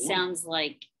 it sounds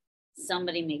like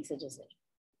somebody makes a decision.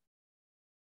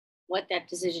 What that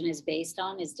decision is based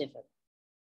on is different,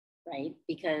 right?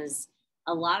 Because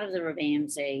a lot of the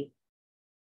Rebbeim say,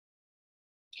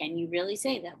 can you really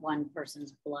say that one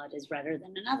person's blood is redder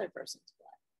than another person's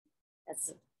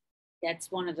blood?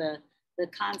 That's one of the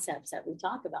concepts that we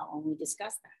talk about when we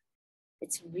discuss that.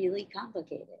 It's really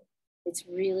complicated. It's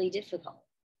really difficult.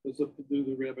 Do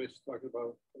the rabbis talk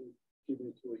about giving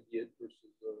it to a yid versus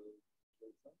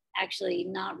Actually,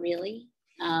 not really.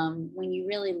 When you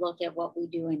really look at what we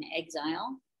do in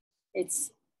exile,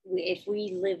 if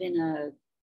we live in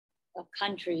a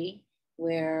country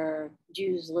where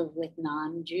Jews live with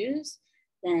non-Jews,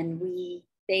 then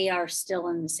they are still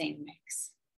in the same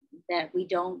mix. That we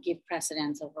don't give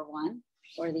precedence over one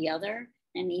or the other.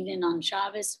 And even on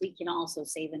Shabbos, we can also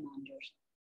save a non-Jewish.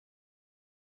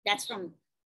 That's from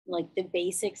like the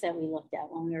basics that we looked at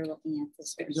when we were looking at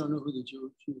this. You don't know who the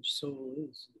Jewish soul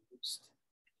is.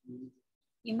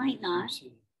 You might not.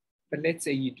 But let's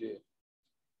say you do.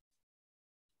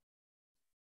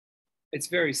 It's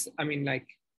very, I mean, like,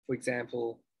 for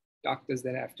example, doctors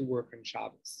that have to work on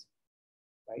Shabbos,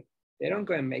 right? They don't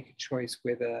go and make a choice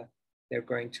whether they're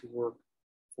going to work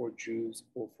for Jews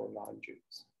or for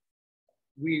non-Jews.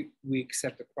 We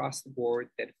accept across the board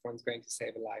that if one's going to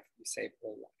save a life, we save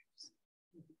all lives.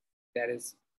 That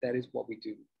is what we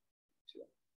do today.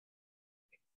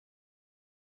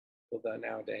 Although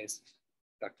nowadays,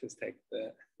 doctors take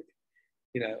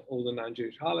all the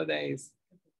non-Jewish holidays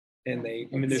and they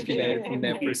manipulate it from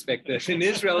their perspective. In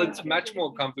Israel, it's much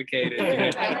more complicated.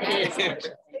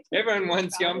 Everyone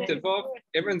wants Yom Tov.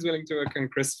 Everyone's willing to work on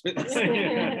Christmas.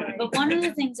 But one of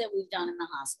the things that we've done in the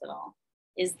hospital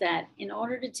is that in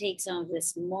order to take some of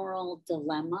this moral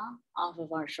dilemma off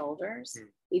of our shoulders,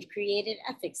 we've created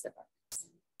ethics departments,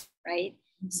 right?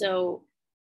 So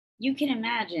you can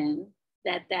imagine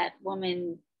that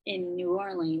woman in New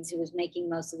Orleans who was making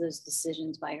most of those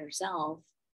decisions by herself,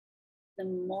 the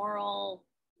moral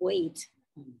weight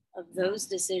of those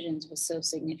decisions was so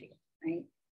significant, right?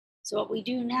 So what we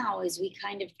do now is we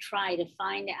kind of try to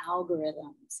find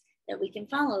algorithms that we can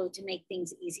follow to make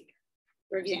things easier.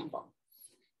 For example,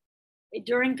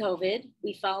 during COVID,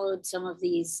 we followed some of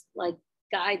these like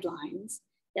guidelines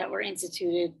that were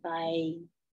instituted by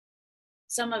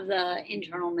some of the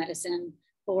internal medicine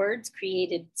boards,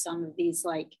 created some of these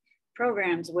like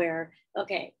programs where,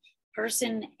 okay,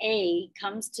 person A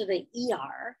comes to the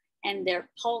ER and their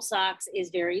pulse ox is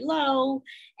very low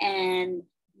and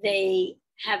they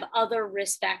have other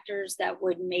risk factors that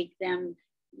would make them,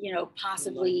 you know,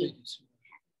 possibly,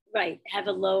 right, have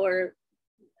a lower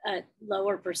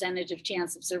percentage of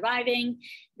chance of surviving,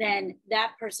 then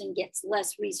that person gets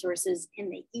less resources in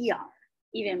the ER,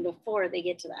 even before they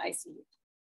get to the ICU.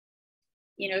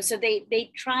 You know, so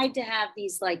they tried to have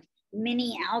these like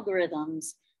mini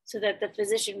algorithms so that the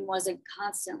physician wasn't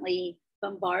constantly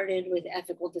bombarded with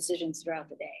ethical decisions throughout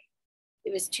the day.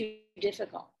 It was too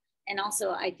difficult. And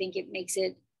also I think it makes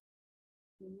it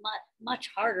much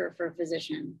harder for a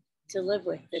physician to live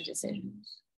with the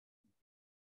decisions.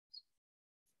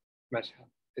 Much,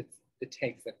 it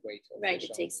takes that weight. Right,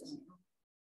 it takes them.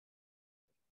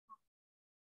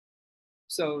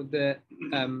 So the,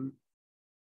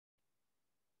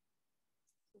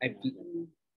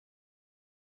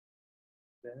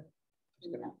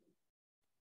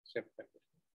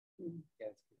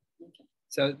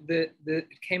 So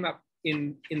it came up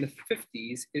in the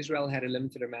 50s. Israel had a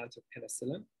limited amount of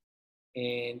penicillin,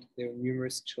 and there were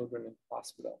numerous children in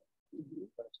hospital. Want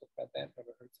to talk about that?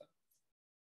 Ever heard so?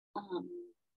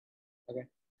 Okay.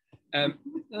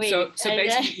 So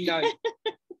basically, no.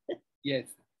 Yes,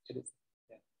 it is.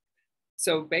 Yeah.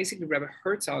 So basically, Rabbi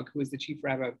Herzog, who was the chief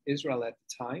rabbi of Israel at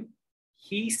the time,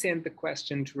 he sent the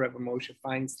question to Rabbi Moshe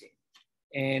Feinstein,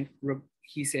 and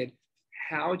he said,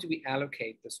 "How do we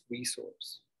allocate this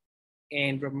resource?"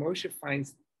 And Rabbi Moshe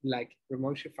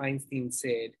Feinstein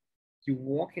said, "You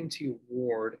walk into your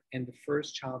ward, and the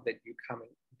first child that you come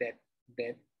in,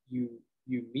 that you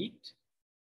meet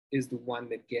is the one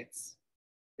that gets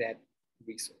that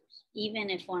resource, even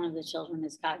if one of the children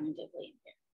is cognitively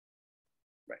impaired."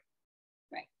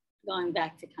 Right. Going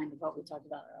back to kind of what we talked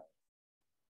about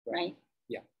earlier. Right?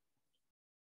 Yeah.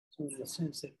 So in a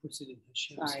sense, that puts it in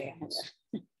Hashem's hands.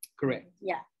 Correct.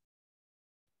 Yeah.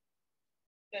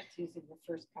 That's using the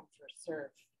first come, first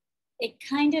serve. It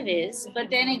kind of is, but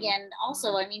then again,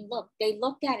 also, I mean, look, they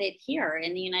looked at it here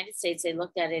in the United States. They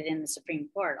looked at it in the Supreme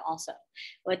Court also.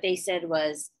 What they said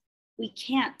was, we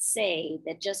can't say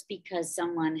that just because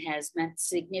someone has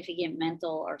significant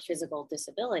mental or physical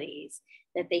disabilities,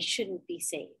 that they shouldn't be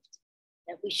saved,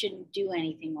 that we shouldn't do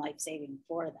anything life-saving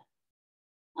for them.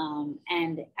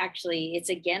 And actually, it's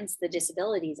against the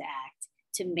Disabilities Act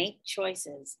to make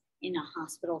choices in a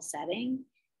hospital setting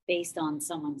based on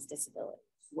someone's disability.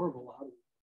 More of a lot of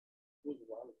you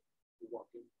walk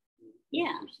in.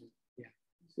 Yeah. Yeah.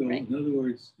 So Right. in other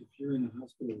words, if you're in a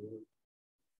hospital,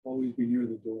 always be near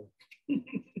the door.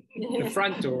 The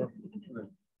front door.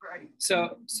 Right.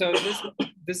 So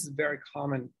this is very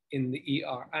common in the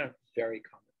ER. I don't know, very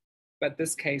common, but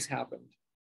this case happened.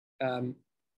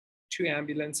 2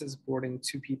 ambulances boarding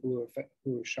 2 people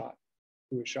who were shot.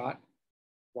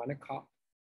 One a cop,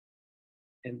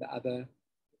 and the other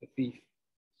a thief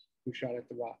who shot at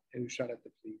the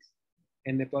police.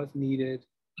 And they both needed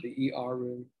the ER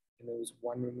room, and there was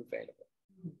 1 room available.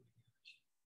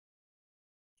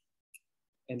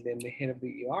 And then the head of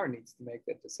the ER needs to make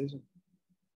that decision.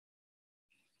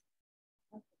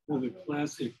 Well, the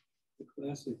classic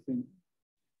thing,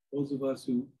 those of us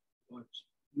who watched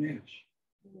MASH,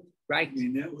 Right. I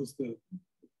mean, that was it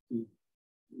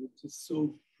was just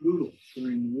so brutal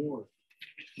during the war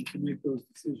to make those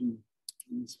decisions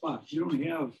on the spot. You don't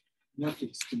have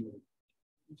methods to make.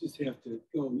 You just have to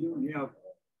go. You don't have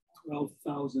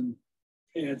 12,000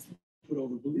 pads put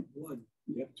over blood.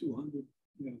 You have 200.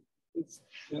 You know,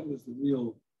 that was the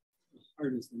real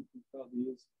hardest thing that probably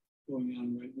is going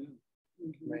on right now.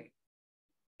 Right.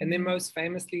 And then most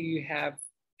famously, you have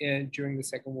during the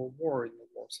Second World War in the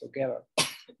Warsaw Ghetto,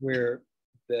 where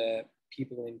the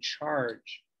people in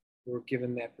charge were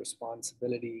given that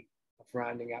responsibility of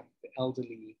rounding up the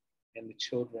elderly and the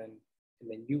children, and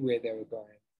they knew where they were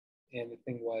going. And the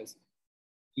thing was,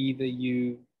 either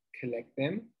you collect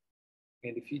them,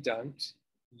 and if you don't,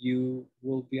 you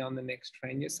will be on the next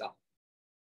train yourself.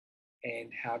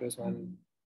 And how does one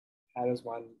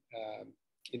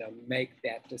make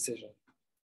that decision?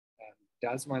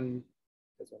 Does one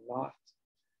not?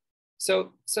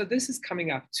 So this is coming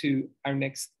up to our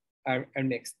next,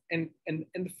 and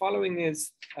the following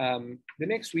is, the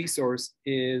next resource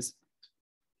is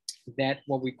that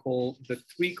what we call the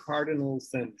 3 cardinal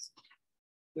sins.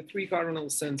 The 3 cardinal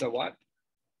sins are what?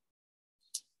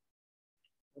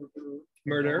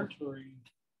 Murder,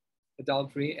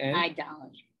 adultery, and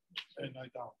Idolatry.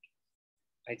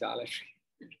 idolatry.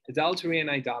 Adultery and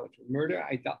idolatry, murder,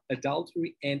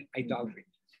 adultery, and idolatry.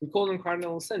 We call them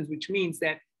cardinal sins, which means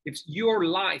that if your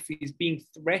life is being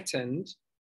threatened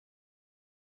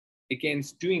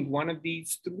against doing one of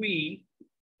these three,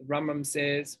 the Rambam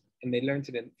says, and they learned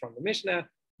it from the Mishnah,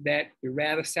 that you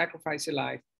rather sacrifice your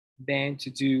life than to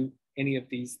do any of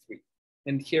these three.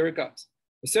 And here it goes.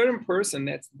 A certain person,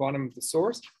 that's the bottom of the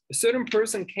source, a certain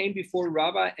person came before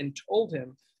Rabbah and told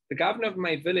him, the governor of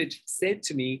my village said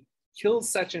to me, kill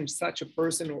such and such a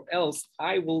person or else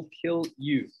I will kill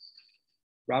you.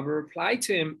 Rabbah replied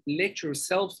to him, let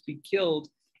yourselves be killed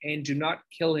and do not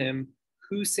kill him.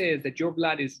 Who says that your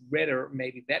blood is redder?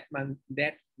 Maybe that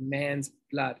man's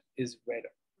blood is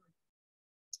redder.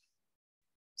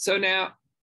 So now,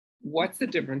 what's the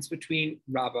difference between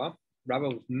Rabbah? Rabbah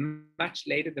was much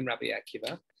later than Rabbi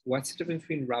Akiva. What's the difference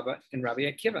between Rabbah and Rabbi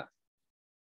Akiva?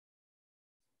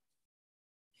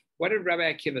 What did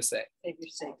Rabbi Akiva say?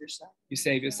 Save yourself. You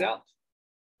save yourself.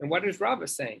 And what is Rabbah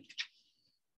saying?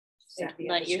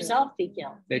 Let yourself be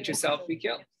killed. Let yourself be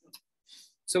killed.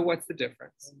 So what's the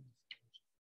difference?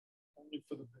 Only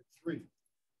for the big three.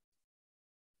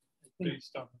 I think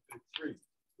Based on the big three.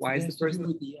 Why is it the has to do person?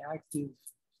 with the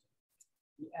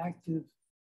active,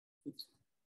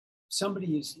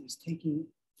 somebody is taking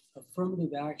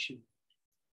affirmative action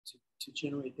to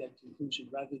generate that conclusion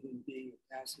rather than being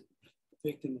a passive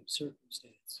victim of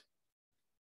circumstance.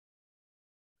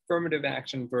 Affirmative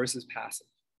action versus passive,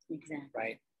 Exactly.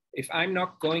 right? If I'm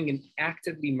not going and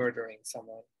actively murdering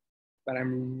someone, but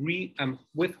I'm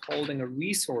withholding a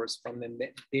resource from them,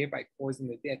 thereby causing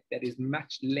the death, that is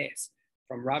much less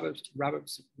from Rabbah's,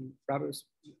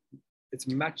 it's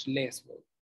much less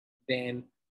than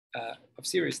of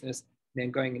seriousness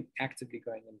than going and actively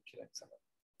going and killing someone,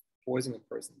 causing a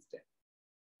person's death.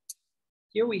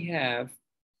 Here we have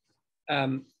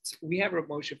Rav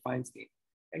Moshe Feinstein.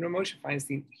 And Rav Moshe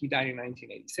Feinstein, he died in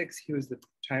 1986. He was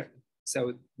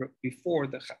so before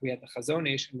we had the Chazon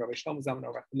Ish and Rabbi Shlomo Zalman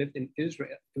Auerbach, who lived in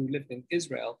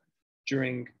Israel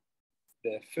during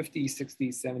the 50s,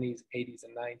 60s, 70s, 80s,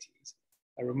 and 90s.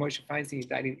 Rav Moshe Feinstein, he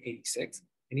died in 86,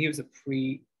 and he was a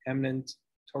preeminent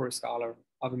Torah scholar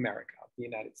of America, of the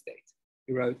United States.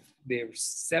 He wrote,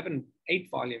 there's 8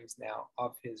 volumes now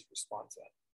of his responsa,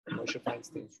 Moshe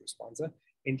Feinstein's responsa.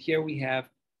 And here we have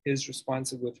his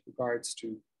responsa with regards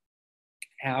to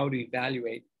how to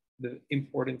evaluate the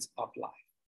importance of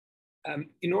life.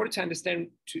 In order to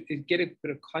understand, to get a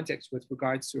bit of context with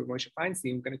regards to Moshe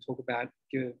Feinstein, I'm going to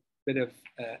give a bit of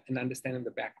an understanding of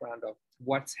the background of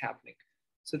what's happening.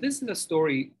 So this is the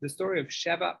story of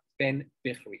Sheva ben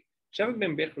Bichri. Sheva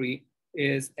ben Bichri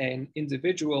is an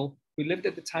individual who lived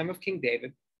at the time of King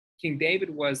David. King David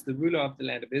was the ruler of the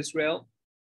land of Israel.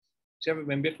 Sheva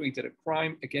ben Bichri did a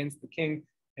crime against the king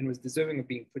and was deserving of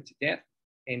being put to death.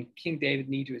 And King David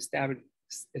needed to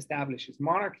establish his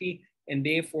monarchy, and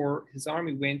therefore his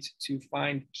army went to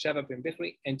find Sheva ben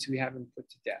Bichri and to have him put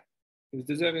to death. He was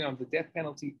deserving of the death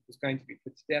penalty, was going to be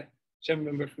put to death. Sheva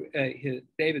ben Bichri,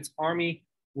 David's army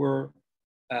went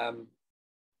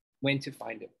to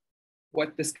find him.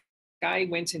 What this guy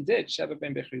went and did, Sheva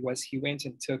ben Bichri, was he went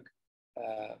and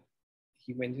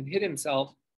hid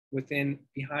himself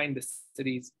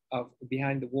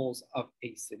behind the walls of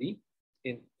a city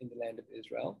in the land of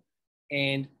Israel.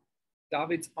 And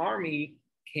David's army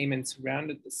came and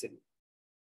surrounded the city.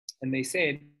 And they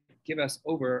said, give us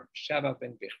over Sheva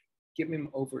ben Bichri, give him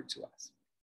over to us.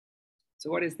 So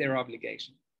what is their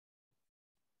obligation?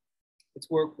 Let's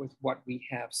work with what we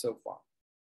have so far.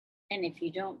 And if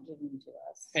you don't give them to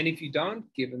us. And if you don't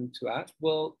give him to us,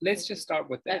 well, let's just start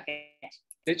with that. Okay.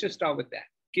 Let's just start with that.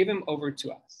 Give him over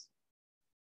to us.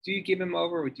 Do you give him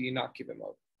over or do you not give him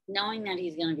over? Knowing that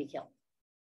he's going to be killed.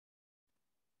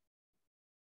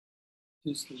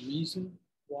 Is the reason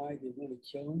why they want to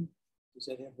kill him, does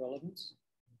that have relevance?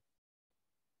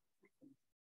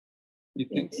 You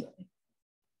think so?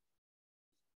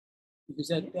 Because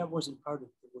that wasn't part of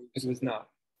the way. It was not.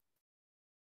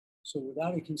 So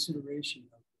without a consideration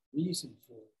of the reason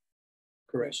for it,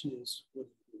 the Correct. question is, what do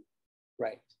you do?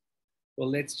 Right. Well,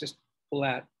 let's just pull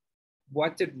out.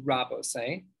 What did Rabbah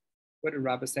say? What did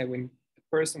Rabbah say when the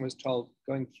person was told,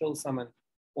 go and kill someone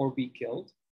or be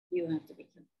killed? You have to be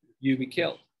killed. You be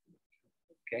killed.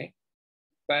 Okay.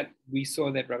 But we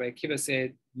saw that Rabbi Akiva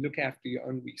said, look after your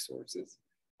own resources.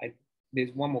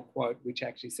 There's one more quote which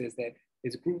actually says that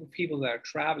there's a group of people that are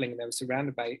traveling and they were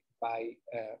surrounded by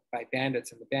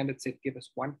bandits, and the bandits said, give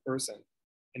us one person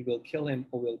and we'll kill him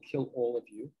or we'll kill all of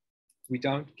you. We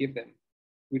don't give that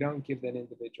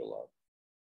individual up.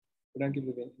 We don't give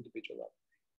the individual up.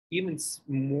 Even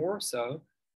more so,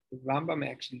 the Rambam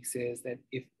actually says that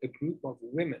if a group of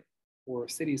women or a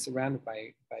city surrounded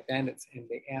by bandits, and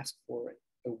they ask for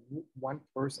one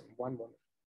person, one woman,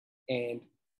 and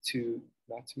to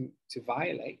not to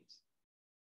violate,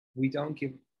 we don't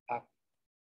give up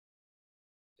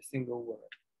a single woman.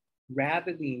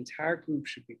 Rather, the entire group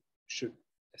should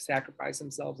sacrifice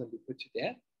themselves and be put to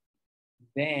death,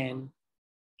 than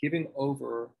giving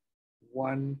over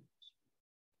one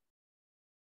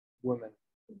woman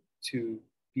to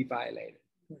be violated.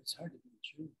 It's hard to be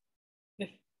a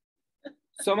Jew.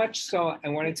 So much so, I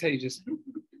want to tell you just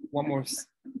one more.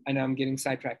 I know I'm getting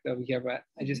sidetracked over here, but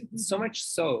I just so much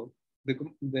so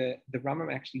the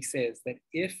Rambam actually says that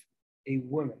if a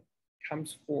woman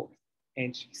comes forth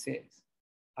and she says,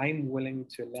 "I'm willing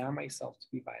to allow myself to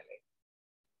be violated,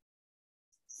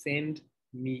 send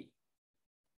me,"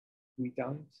 we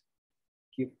don't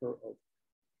give her over.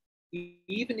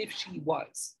 Even if she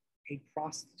was a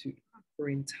prostitute her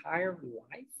entire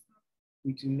life,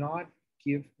 we do not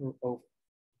give her over,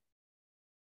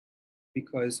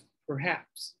 because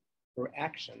perhaps her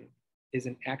action is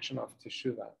an action of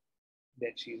teshuvah,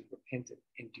 that she's repented,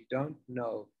 and you don't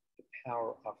know the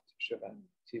power of teshuvah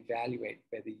to evaluate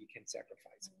whether you can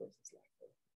sacrifice a person's life.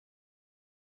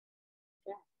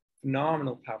 Yeah.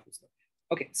 Phenomenal, powerful stuff.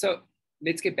 Okay, so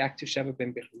let's get back to Sheva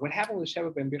ben Bichri. What happened with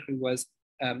Sheva ben Bichri was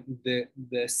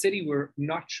the city were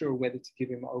not sure whether to give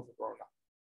him over or not.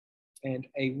 And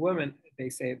a woman, they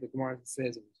say, the Gemara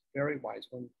says, it was very wise.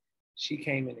 When she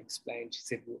came and explained, she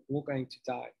said, "We're all going to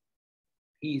die.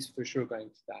 He's for sure going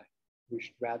to die. We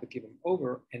should rather give him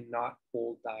over and not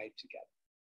all die together."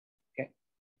 Okay.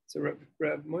 So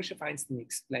Rav Moshe Feinstein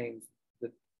explains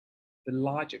the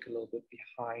logic a little bit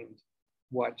behind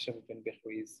what Sheva ben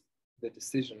Bichri is, the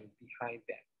decision behind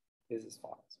that is as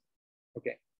follows.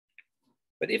 Okay.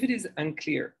 But if it is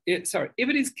unclear, if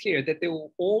it is clear that they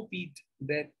will all be,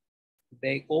 that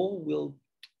they all will,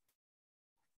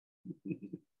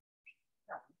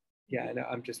 yeah, I know,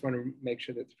 I'm just want to make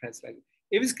sure that's translated.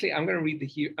 If it's clear, I'm going to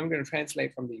read I'm going to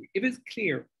translate from the, if it's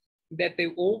clear that they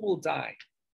all will die,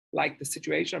 like the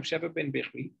situation of Sheva ben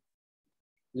Bichri,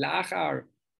 lachar,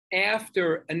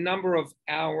 after a number of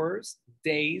hours,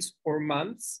 days, or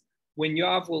months, when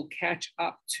Yoav will catch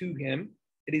up to him,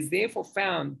 it is therefore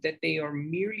found that they are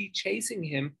merely chasing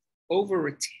him over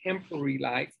a temporary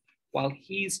life, while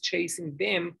he's chasing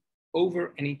them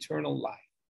over an eternal life.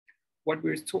 What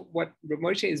Rav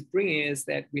Moshe is bringing is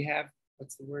that we have,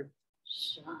 what's the word?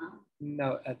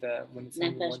 No, when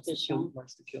someone wants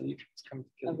to kill you, it's coming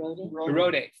to kill you.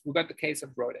 Rodef. We got the case of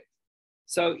Rodef.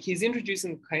 So he's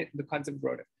introducing the concept of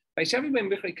Rodef. By Sheva ben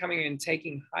Bichri coming in and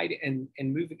taking hide and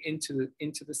moving into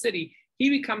the city, he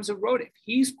becomes a Rodef.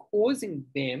 He's causing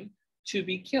them to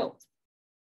be killed.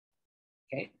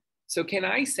 Okay, so can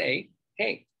I say,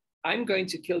 "Hey, I'm going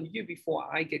to kill you before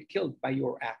I get killed by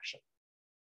your action"?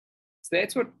 So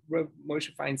that's what Rav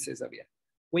Moshe Feinstein says over here.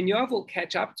 When Yoav will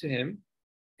catch up to him,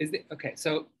 okay?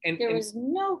 So there was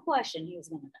no question he was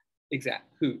going to die. Exactly.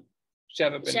 Who?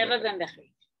 Sheva ben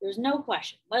Bichri. There was no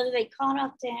question whether they caught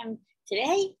up to him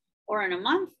today or in a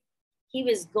month. He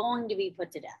was going to be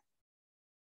put to death.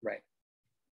 Right.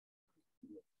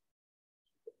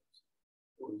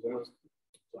 During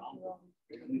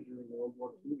World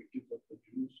War II to keep up the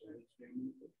Jews and his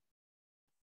family.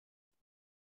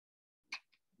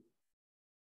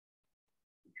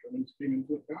 The Germans came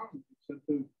into a town and said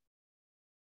to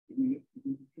give it to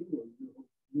the Jew or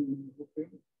you and the whole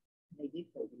family. They did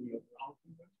so.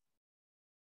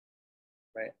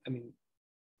 Right. I mean,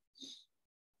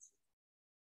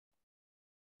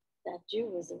 that Jew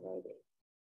was a Rodef.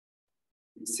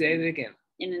 Say it again.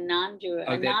 In a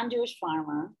non-Jewish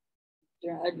farmer,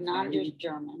 a non-Jewish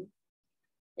German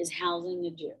is housing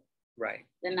a Jew. Right.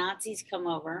 The Nazis come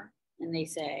over and they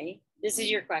say, "This is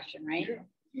your question, right? Yeah.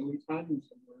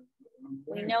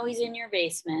 We know he's in your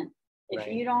basement. If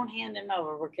Right. you don't hand him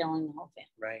over, we're killing the whole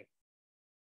family." Right.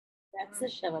 That's the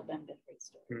Sheva ben Bichri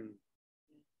story.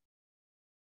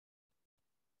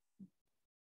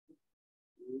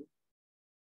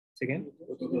 Again?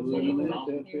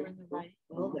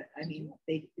 Well, I mean,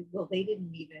 they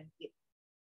didn't even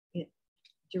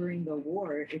during the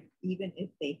war. Even if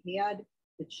they had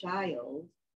the child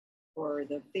or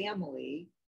the family,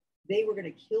 they were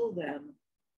going to kill them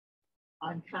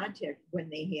on contact when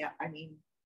they had. I mean,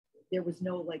 there was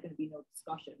no going to be no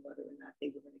discussion whether or not they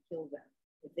were going to kill them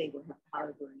if they were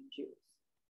harboring Jews.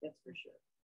 That's for sure.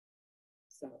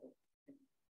 So.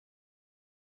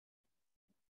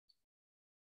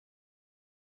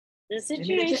 The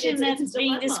situation that's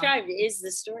being described is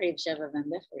the story of Sheva ben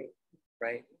Bichri.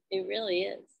 Right. It really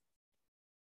is.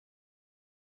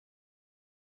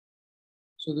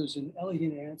 So there's an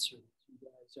elegant answer that you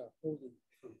guys are holding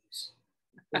from this?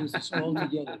 What is this all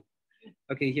together?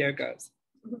 Okay, here it goes.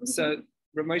 So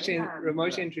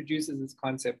Ramosha introduces this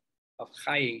concept of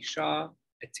Chaye Shah,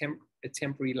 a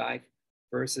temporary life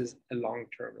versus a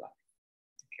long-term life.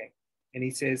 Okay, and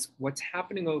he says what's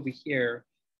happening over here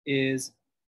is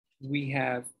we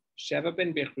have Sheva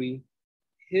ben Bichri.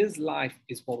 His life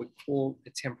is what we call a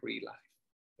temporary life.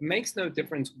 It makes no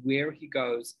difference where he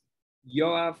goes.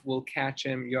 Yoav will catch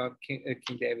him. Yoav, King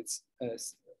David's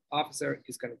officer,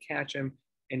 is going to catch him,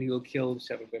 and he will kill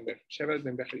Sheva ben Bichri. Sheva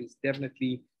ben Bichri is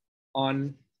definitely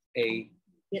on a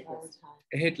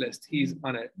hit list. He's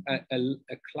on a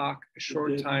clock, a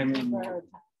short time, a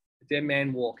dead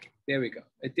man walking. There we go.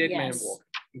 A dead man walking.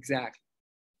 Exactly.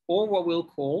 Or what we'll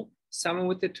call someone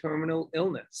with a terminal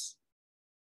illness.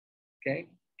 Okay,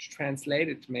 to translate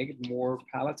it, to make it more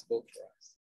palatable for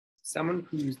us. Someone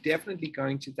who's definitely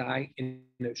going to die in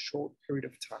a short period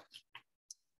of time.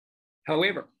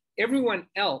 However, everyone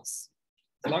else,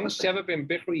 as long as Sheva ben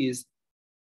Bichri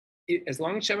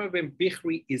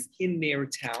is in their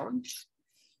town,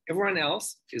 everyone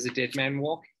else is a dead man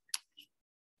walking.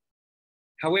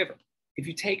 However, if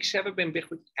you take Sheva ben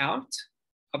Bichri out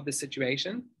of the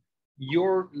situation,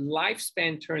 your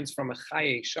lifespan turns from a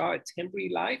Chaye Shah, a temporary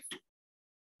life,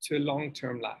 to a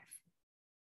long-term life.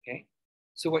 Okay?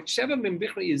 So what Sheva ben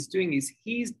Bichri is doing is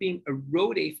he's being a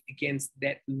rodef against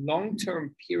that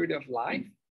long-term period of life,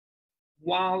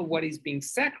 while what is being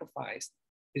sacrificed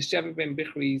is Sheva ben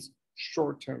Bichri's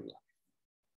short-term life.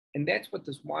 And that's what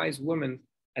this wise woman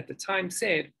at the time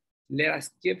said, let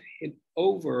us give him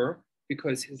over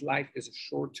because his life is a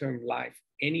short-term life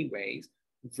anyways,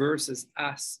 versus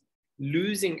us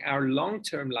losing our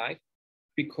long-term life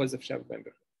because of Sheva ben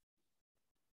Bichri.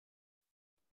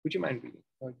 Would you mind reading?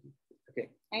 Okay.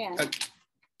 Hang on.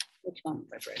 Which one?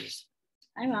 My friends.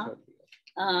 I will.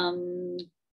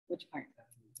 Which part?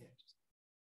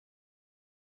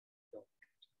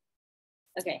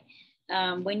 Okay.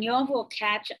 When Yoav will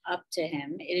catch up to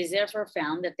him, it is therefore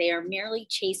found that they are merely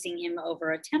chasing him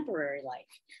over a temporary life,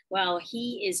 while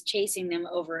he is chasing them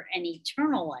over an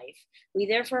eternal life. We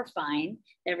therefore find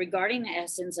that regarding the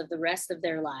essence of the rest of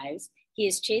their lives, he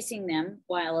is chasing them,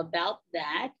 while about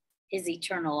that, his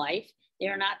eternal life, they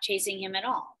are not chasing him at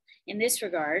all. In this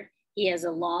regard, he has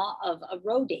a law of a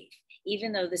rodef,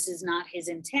 even though this is not his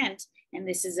intent, and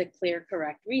this is a clear,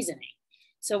 correct reasoning.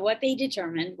 So what they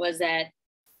determined was that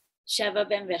Sheva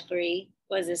ben Bichri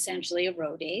was essentially a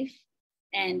rodef,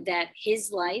 and that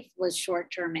his life was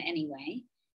short-term anyway,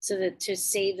 so that to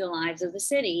save the lives of the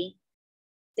city,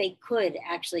 they could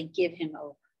actually give him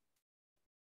over.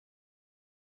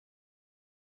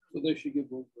 So they should give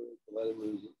over the letter.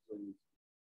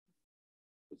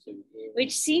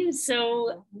 Which seems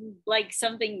so like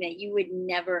something that you would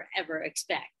never, ever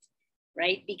expect,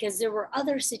 right? Because there were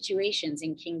other situations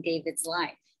in King David's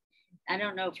life. I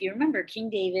don't know if you remember, King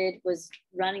David was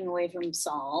running away from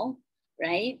Saul,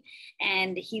 right?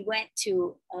 And he went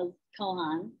to a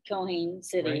Kohen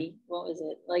city. Right. What was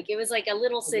it? Like, it was like a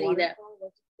little city that,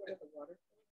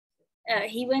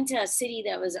 he went to a city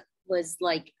that was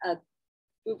like a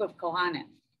group of Kohanim,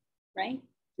 right?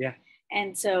 Yeah.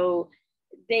 And so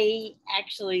they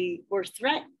actually were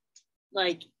threatened.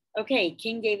 Like, okay,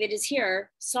 King David is here.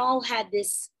 Saul had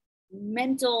this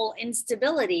mental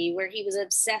instability where he was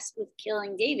obsessed with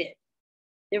killing David.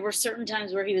 There were certain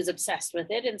times where he was obsessed with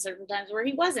it and certain times where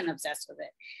he wasn't obsessed with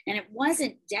it. And it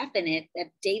wasn't definite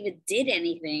that David did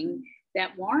anything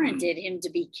that warranted him to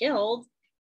be killed,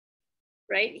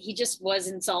 right? He just was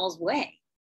in Saul's way,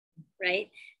 right?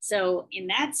 So in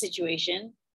that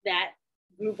situation, that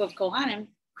group of Kohanim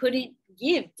couldn't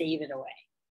give David away.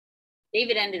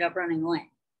 David ended up running away,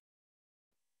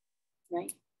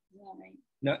 right? Yeah, right.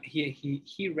 No,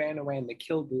 he ran away and they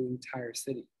killed the entire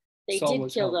city. They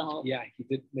did kill the whole. Yeah,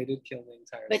 they did kill the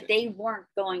entire city. But they weren't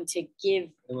going to give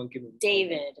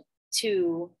David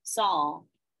to Saul.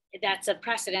 That's a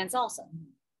precedence also.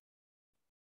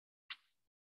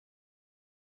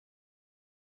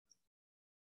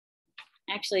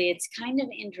 Actually, it's kind of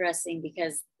interesting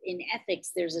because in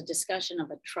ethics, there's a discussion of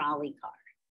a trolley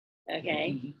car,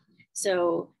 okay? Mm-hmm.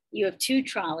 So you have two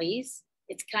trolleys.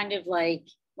 It's kind of like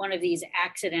one of these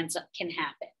accidents can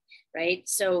happen, right?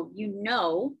 So you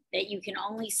know that you can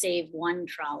only save one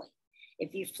trolley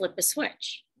if you flip a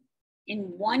switch. In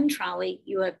one trolley,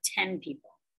 you have 10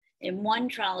 people. In one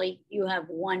trolley, you have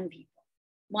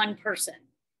one person.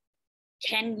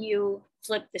 Can you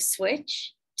flip the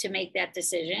switch to make that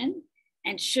decision?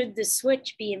 And should the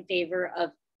switch be in favor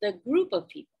of the group of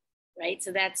people, right?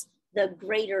 So that's the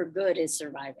greater good is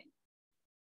surviving.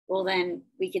 Well, then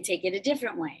we could take it a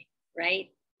different way, right?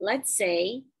 Let's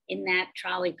say in that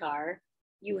trolley car,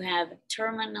 you have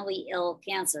terminally ill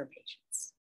cancer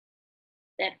patients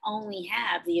that only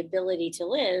have the ability to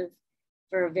live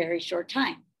for a very short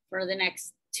time, for the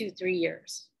next 2-3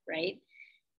 years, right?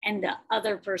 And the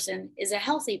other person is a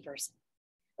healthy person.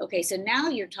 Okay, so now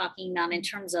you're talking not in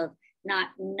terms of not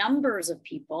numbers of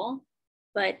people,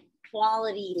 but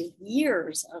quality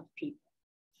years of people,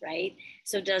 right?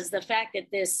 So does the fact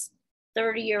that this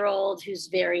 30-year-old who's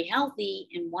very healthy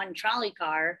in one trolley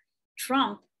car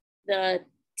trump the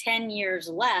 10 years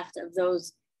left of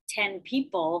those 10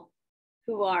 people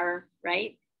who are,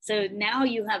 right? So now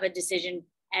you have a decision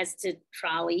as to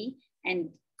trolley and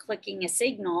clicking a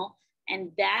signal,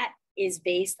 and that is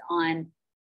based on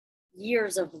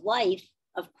years of life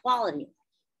of quality.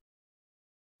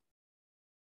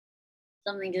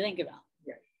 Something to think about.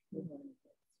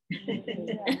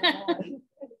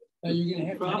 Now you're gonna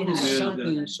have to Problem do is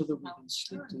something so that we can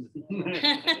stick to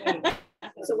it.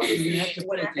 So what is You have to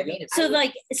what put I it mean? So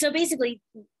like, so basically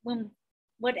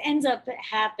what ends up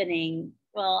happening,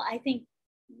 well, I think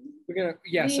We're gonna,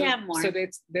 yeah. We have more. So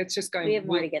that's just going. We have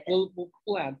more to get there. We'll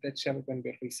pull out that Sheva ben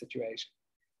Bichri situation,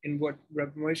 and what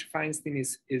Rabbi Moshe Feinstein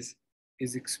is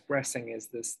expressing is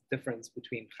this difference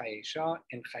between Chayei Shah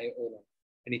and Chayei Olam,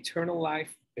 an eternal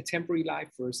life, a temporary life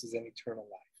versus an eternal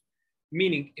life.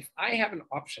 Meaning, if I have an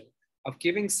option of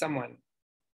giving someone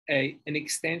an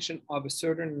extension of a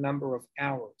certain number of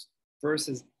hours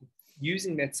versus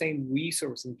using that same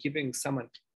resource and giving someone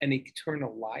an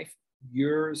eternal life,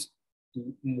 years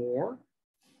more,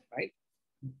 right?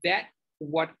 That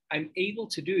what I'm able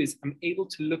to do is I'm able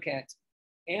to look at,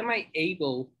 am I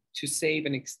able to save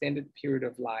an extended period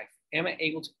of life? Am I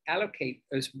able to allocate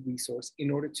a resource in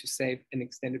order to save an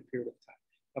extended period of time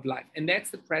of life? And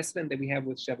that's the precedent that we have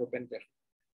with Sheva ben Bichri.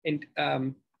 And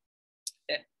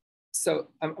so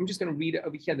I'm just going to read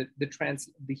over here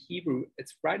the Hebrew.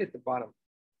 It's right at the bottom.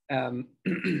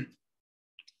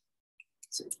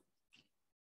 So,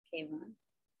 okay,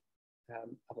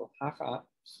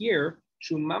 here,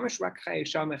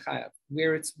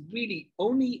 where it's really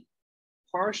only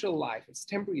partial life, it's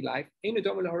temporary life.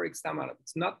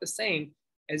 It's not the same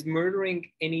as murdering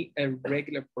any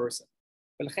regular person.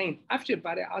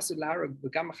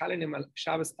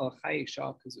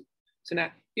 So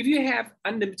now, if you have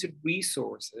unlimited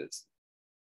resources,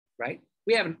 right,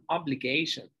 we have an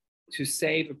obligation to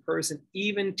save a person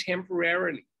even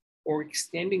temporarily or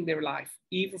extending their life,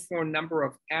 even for a number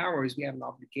of hours. We have an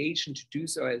obligation to do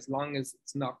so as long as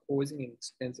it's not causing an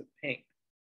extensive pain,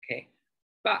 okay?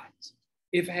 But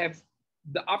if I have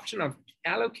the option of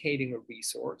allocating a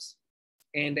resource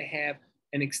and I have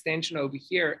an extension over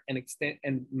here and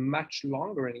much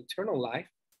longer, an eternal life,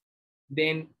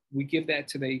 then we give that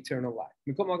to the eternal life.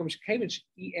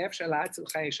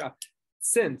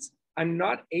 Since I'm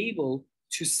not able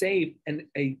to save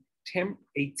a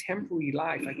temporary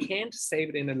life, I can't save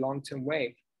it in a long-term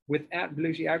way without.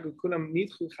 He's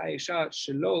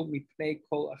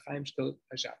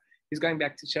going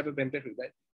back to Sheva ben Bichri,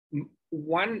 that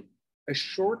a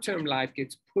short-term life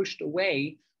gets pushed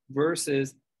away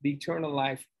versus the eternal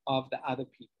life of the other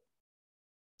people.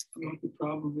 You know what the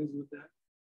problem is with that?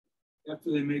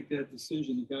 After they make that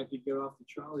decision, the guy could get off the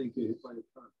trolley and get hit by the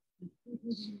car.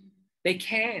 They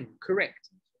can, correct.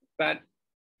 But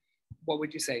what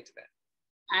would you say to that?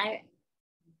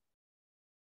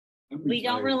 We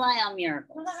don't rely on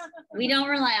miracles. We don't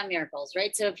rely on miracles,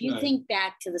 right? So if you think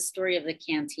back to the story of the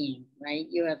canteen, right?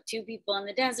 You have two people in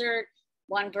the desert.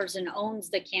 One person owns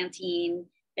the canteen.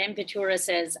 Ben Petura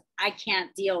says, I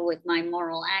can't deal with my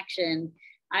moral action.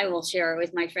 I will share it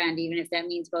with my friend, even if that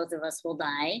means both of us will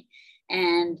die.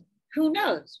 And who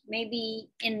knows, maybe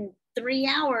in 3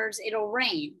 hours it'll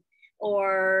rain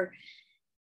or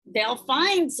they'll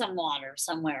find some water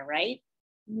somewhere, right?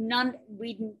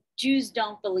 We Jews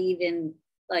don't believe in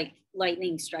like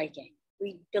lightning striking.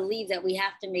 We believe that we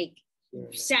have to make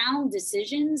sound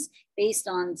decisions based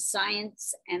on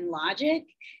science and logic,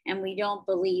 and we don't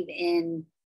believe in,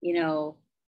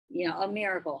 a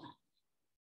miracle.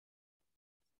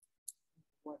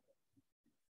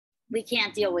 We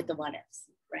can't deal with the what ifs,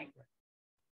 right?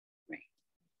 Right.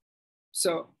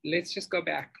 So let's just go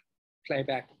back, play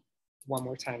back one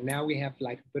more time. Now we have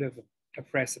like a bit of a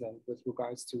precedent with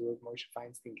regards to what Moshe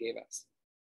Feinstein gave us.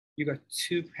 You got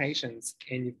two patients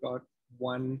and you've got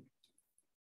one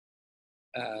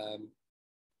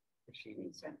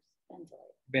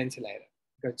ventilator.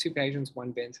 You've got two patients,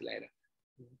 one ventilator.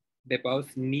 They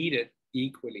both need it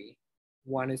equally.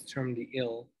 One is terminally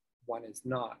ill, one is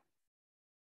not.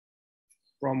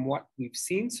 From what we've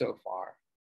seen so far,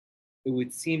 it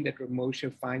would seem that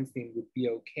Moshe Feinstein would be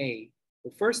okay.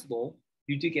 Well, first of all,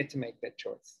 you do get to make that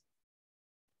choice.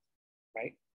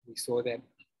 right? We saw that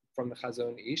from the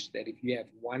Chazon Ish, that if you have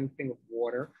one thing of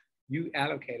water, you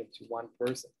allocate it to one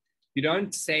person. You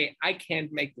don't say, I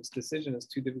can't make this decision. It's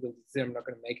too difficult to say, I'm not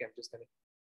going to make it. I'm just going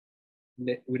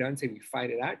to, we don't say we fight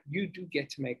it out. You do get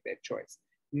to make that choice.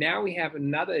 Now we have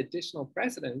another additional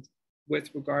precedent with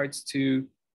regards to,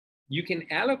 you can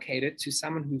allocate it to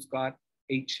someone who's got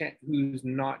who's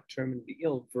not terminally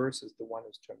ill versus the one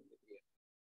who's terminally ill.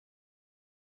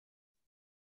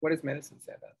 What does medicine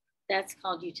say about that? That's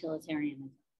called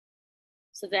utilitarianism.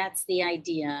 So that's the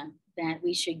idea that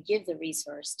we should give the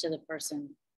resource to the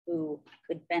person who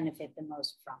could benefit the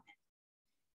most from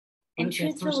it. And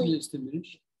that person is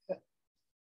diminished.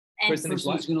 And The person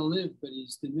is going to live, but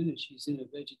he's diminished. He's in a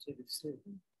vegetative state.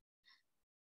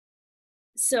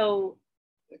 So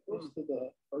that goes to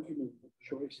the argument of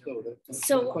choice, though.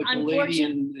 So like the lady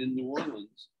in New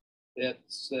Orleans that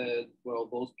said, well,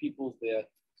 those people that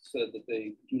said that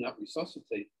they do not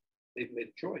resuscitate, they've made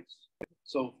a choice.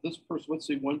 So this person, let's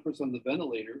say one person on the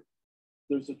ventilator,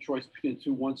 there's a choice between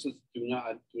two. One says do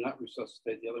not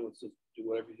resuscitate. The other one says do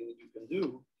whatever you can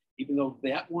do. Even though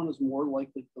that one is more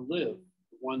likely to live,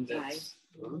 the one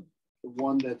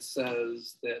that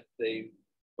says that they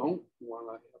don't want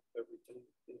to have everything,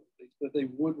 that they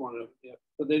would want to have,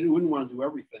 but they wouldn't want to do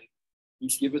everything. You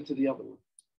give it to the other one.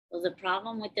 Well, the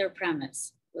problem with their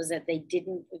premise was that they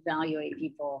didn't evaluate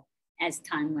people as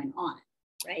time went on,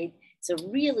 right? So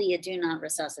really a do not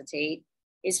resuscitate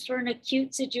is for an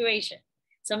acute situation.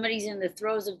 Somebody's in the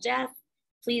throes of death,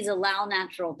 please allow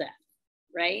natural death,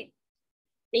 right?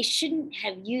 They shouldn't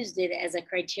have used it as a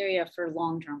criteria for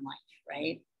long-term life,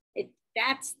 right?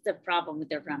 That's the problem with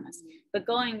their premise. But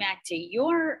going back to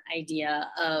your idea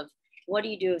of what do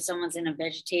you do if someone's in a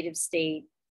vegetative state,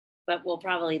 but will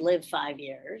probably live 5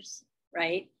 years,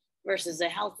 right? Versus a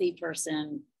healthy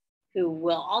person who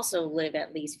will also live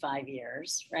at least 5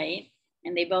 years, right?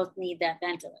 And they both need that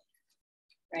ventilator,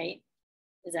 right?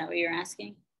 Is that what you're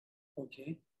asking?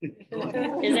 Okay.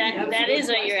 That is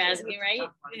what you're asking, right?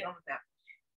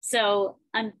 So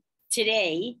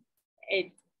today,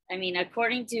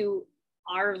 according to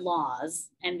our laws,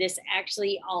 and this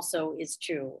actually also is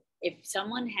true, if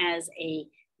someone has a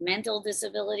mental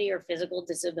disability or physical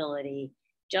disability,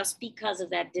 just because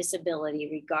of that disability,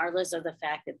 regardless of the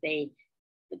fact that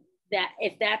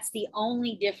if that's the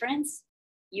only difference,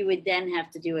 you would then have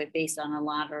to do it based on a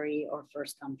lottery or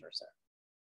first come, first serve.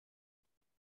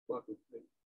 But if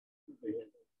they have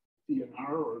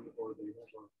DNR or they have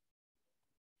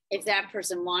if that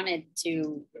person wanted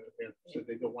to, so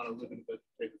they don't want to live in a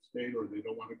vegetative state or they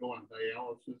don't want to go on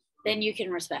dialysis, then you can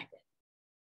respect it.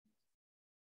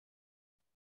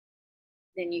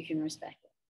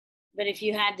 But if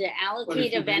you had to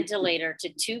allocate a ventilator to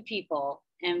two people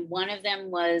and one of them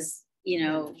was,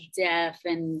 deaf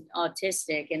and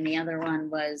autistic and the other one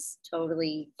was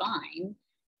totally fine,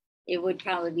 it would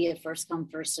probably be a first come,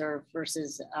 first serve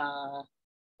versus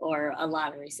or a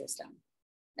lottery system.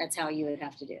 That's how you would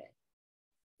have to do it.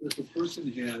 If a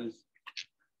person has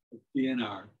a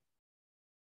DNR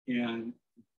and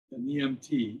an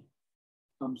EMT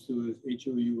comes to his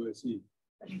HOUSE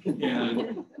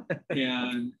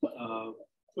and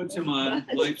puts him on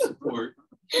life support,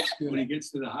 when he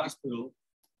gets to the hospital,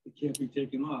 it can't be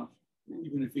taken off,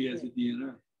 even if he has a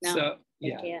DNR. No,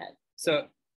 so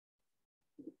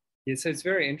so it's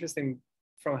very interesting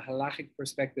from a halachic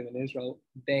perspective in Israel.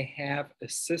 They have a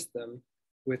system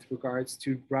with regards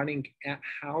to running.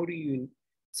 How do you?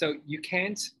 So you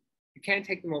can't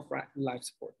take them off life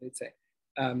support, let's say,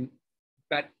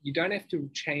 but you don't have to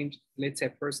change. Let's say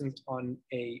a person's on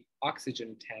a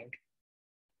oxygen tank.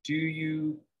 Do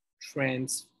you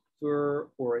transfer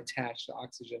or attach the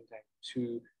oxygen tank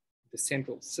to the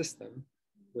central system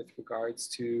with regards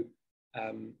to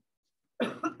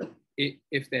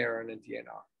if they're in a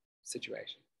DNR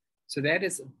situation? So that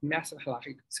is a massive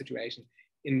halachic situation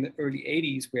in the early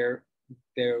 80s where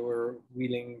they were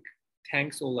wheeling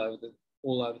tanks all over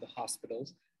the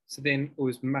hospitals. So then it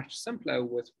was much simpler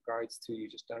with regards to you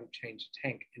just don't change the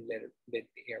tank and let the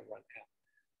air run out.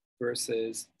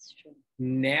 Versus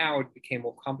now it became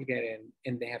more complicated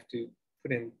and they have to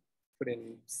put in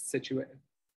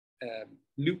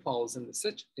loopholes in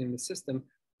the system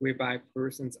whereby a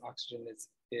person's oxygen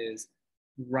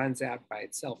runs out by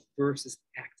itself versus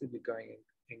actively going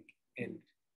and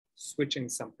switching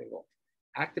something off.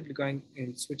 Actively going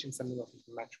and switching something off is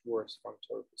much worse from a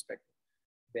total perspective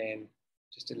than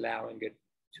just allowing it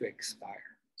to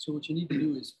expire. So what you need to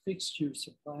do is fix your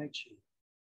supply chain.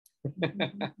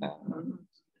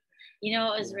 It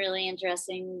was really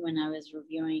interesting when I was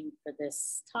reviewing for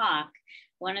this talk.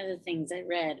 One of the things I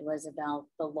read was about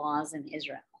the laws in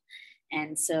Israel.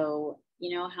 And so,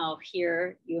 you know how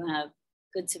here you have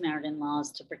Good Samaritan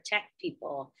laws to protect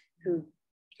people who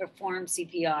perform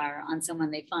CPR on someone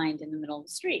they find in the middle of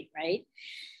the street, right?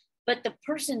 But the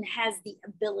person has the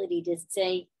ability to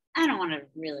say, I don't want to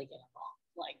really get involved.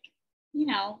 Like, you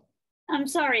know, I'm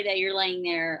sorry that you're laying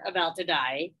there about to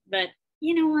die, but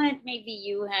you know what? Maybe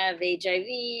you have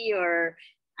HIV, or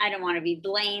I don't want to be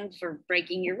blamed for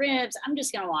breaking your ribs. I'm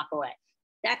just going to walk away.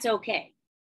 That's okay.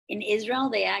 In Israel,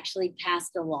 they actually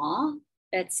passed a law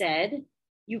that said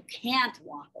you can't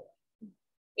walk away.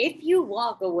 If you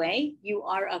walk away, you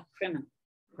are a criminal.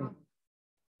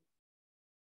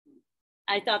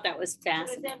 I thought that was fascinating.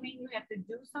 So does that mean you have to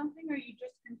do something, or you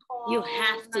just can call? You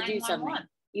have to do 911? something.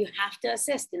 You have to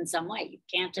assist in some way. You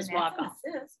can't just walk off.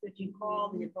 Assist, but you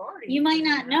call the authorities. You might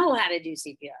not know how to do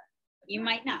CPR. You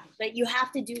might not, but you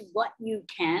have to do what you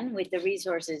can with the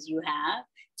resources you have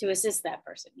to assist that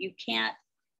person. You can't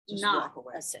Just not walk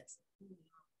away. assist.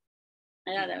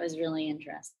 I thought that was really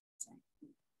interesting.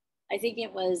 I think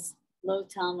it was Lo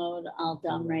Talmud al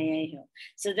Dam Re'ehu.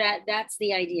 So that's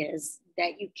the idea, is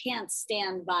that you can't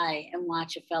stand by and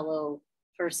watch a fellow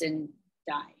person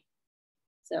die.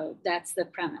 So that's the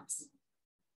premise.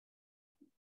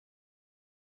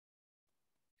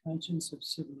 Conscience of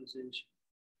civilization.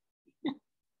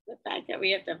 The fact that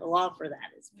we have to have a law for that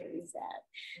is pretty sad.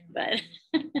 But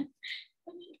I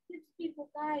mean, it gives people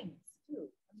guidance too.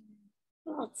 I mean,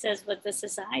 well, it says what the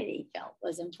society felt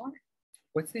was important.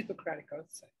 What's the Hippocratic Oath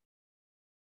say?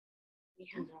 We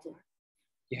have to.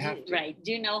 You have to. Right,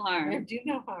 do no harm. Do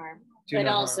no harm. Do But no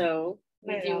harm. also,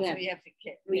 we But do also have, we have to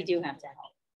care. we do have to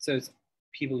help. So it's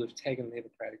people who've taken the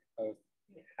Hippocratic Oath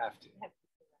have to.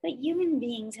 But human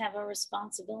beings have a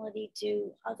responsibility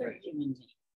to other Right. human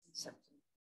beings.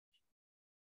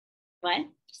 What?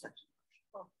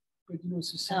 But you know,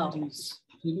 societies,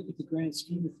 if you look at the grand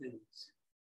scheme of things,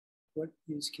 what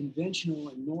is conventional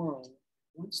and moral at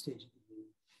one stage of the game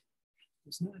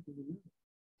is not at another.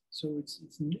 So it's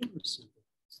never simple.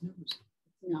 It's never simple.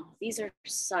 No, these are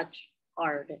such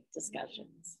hard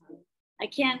discussions. I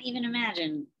can't even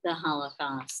imagine the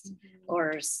Holocaust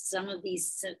or some of these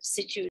situations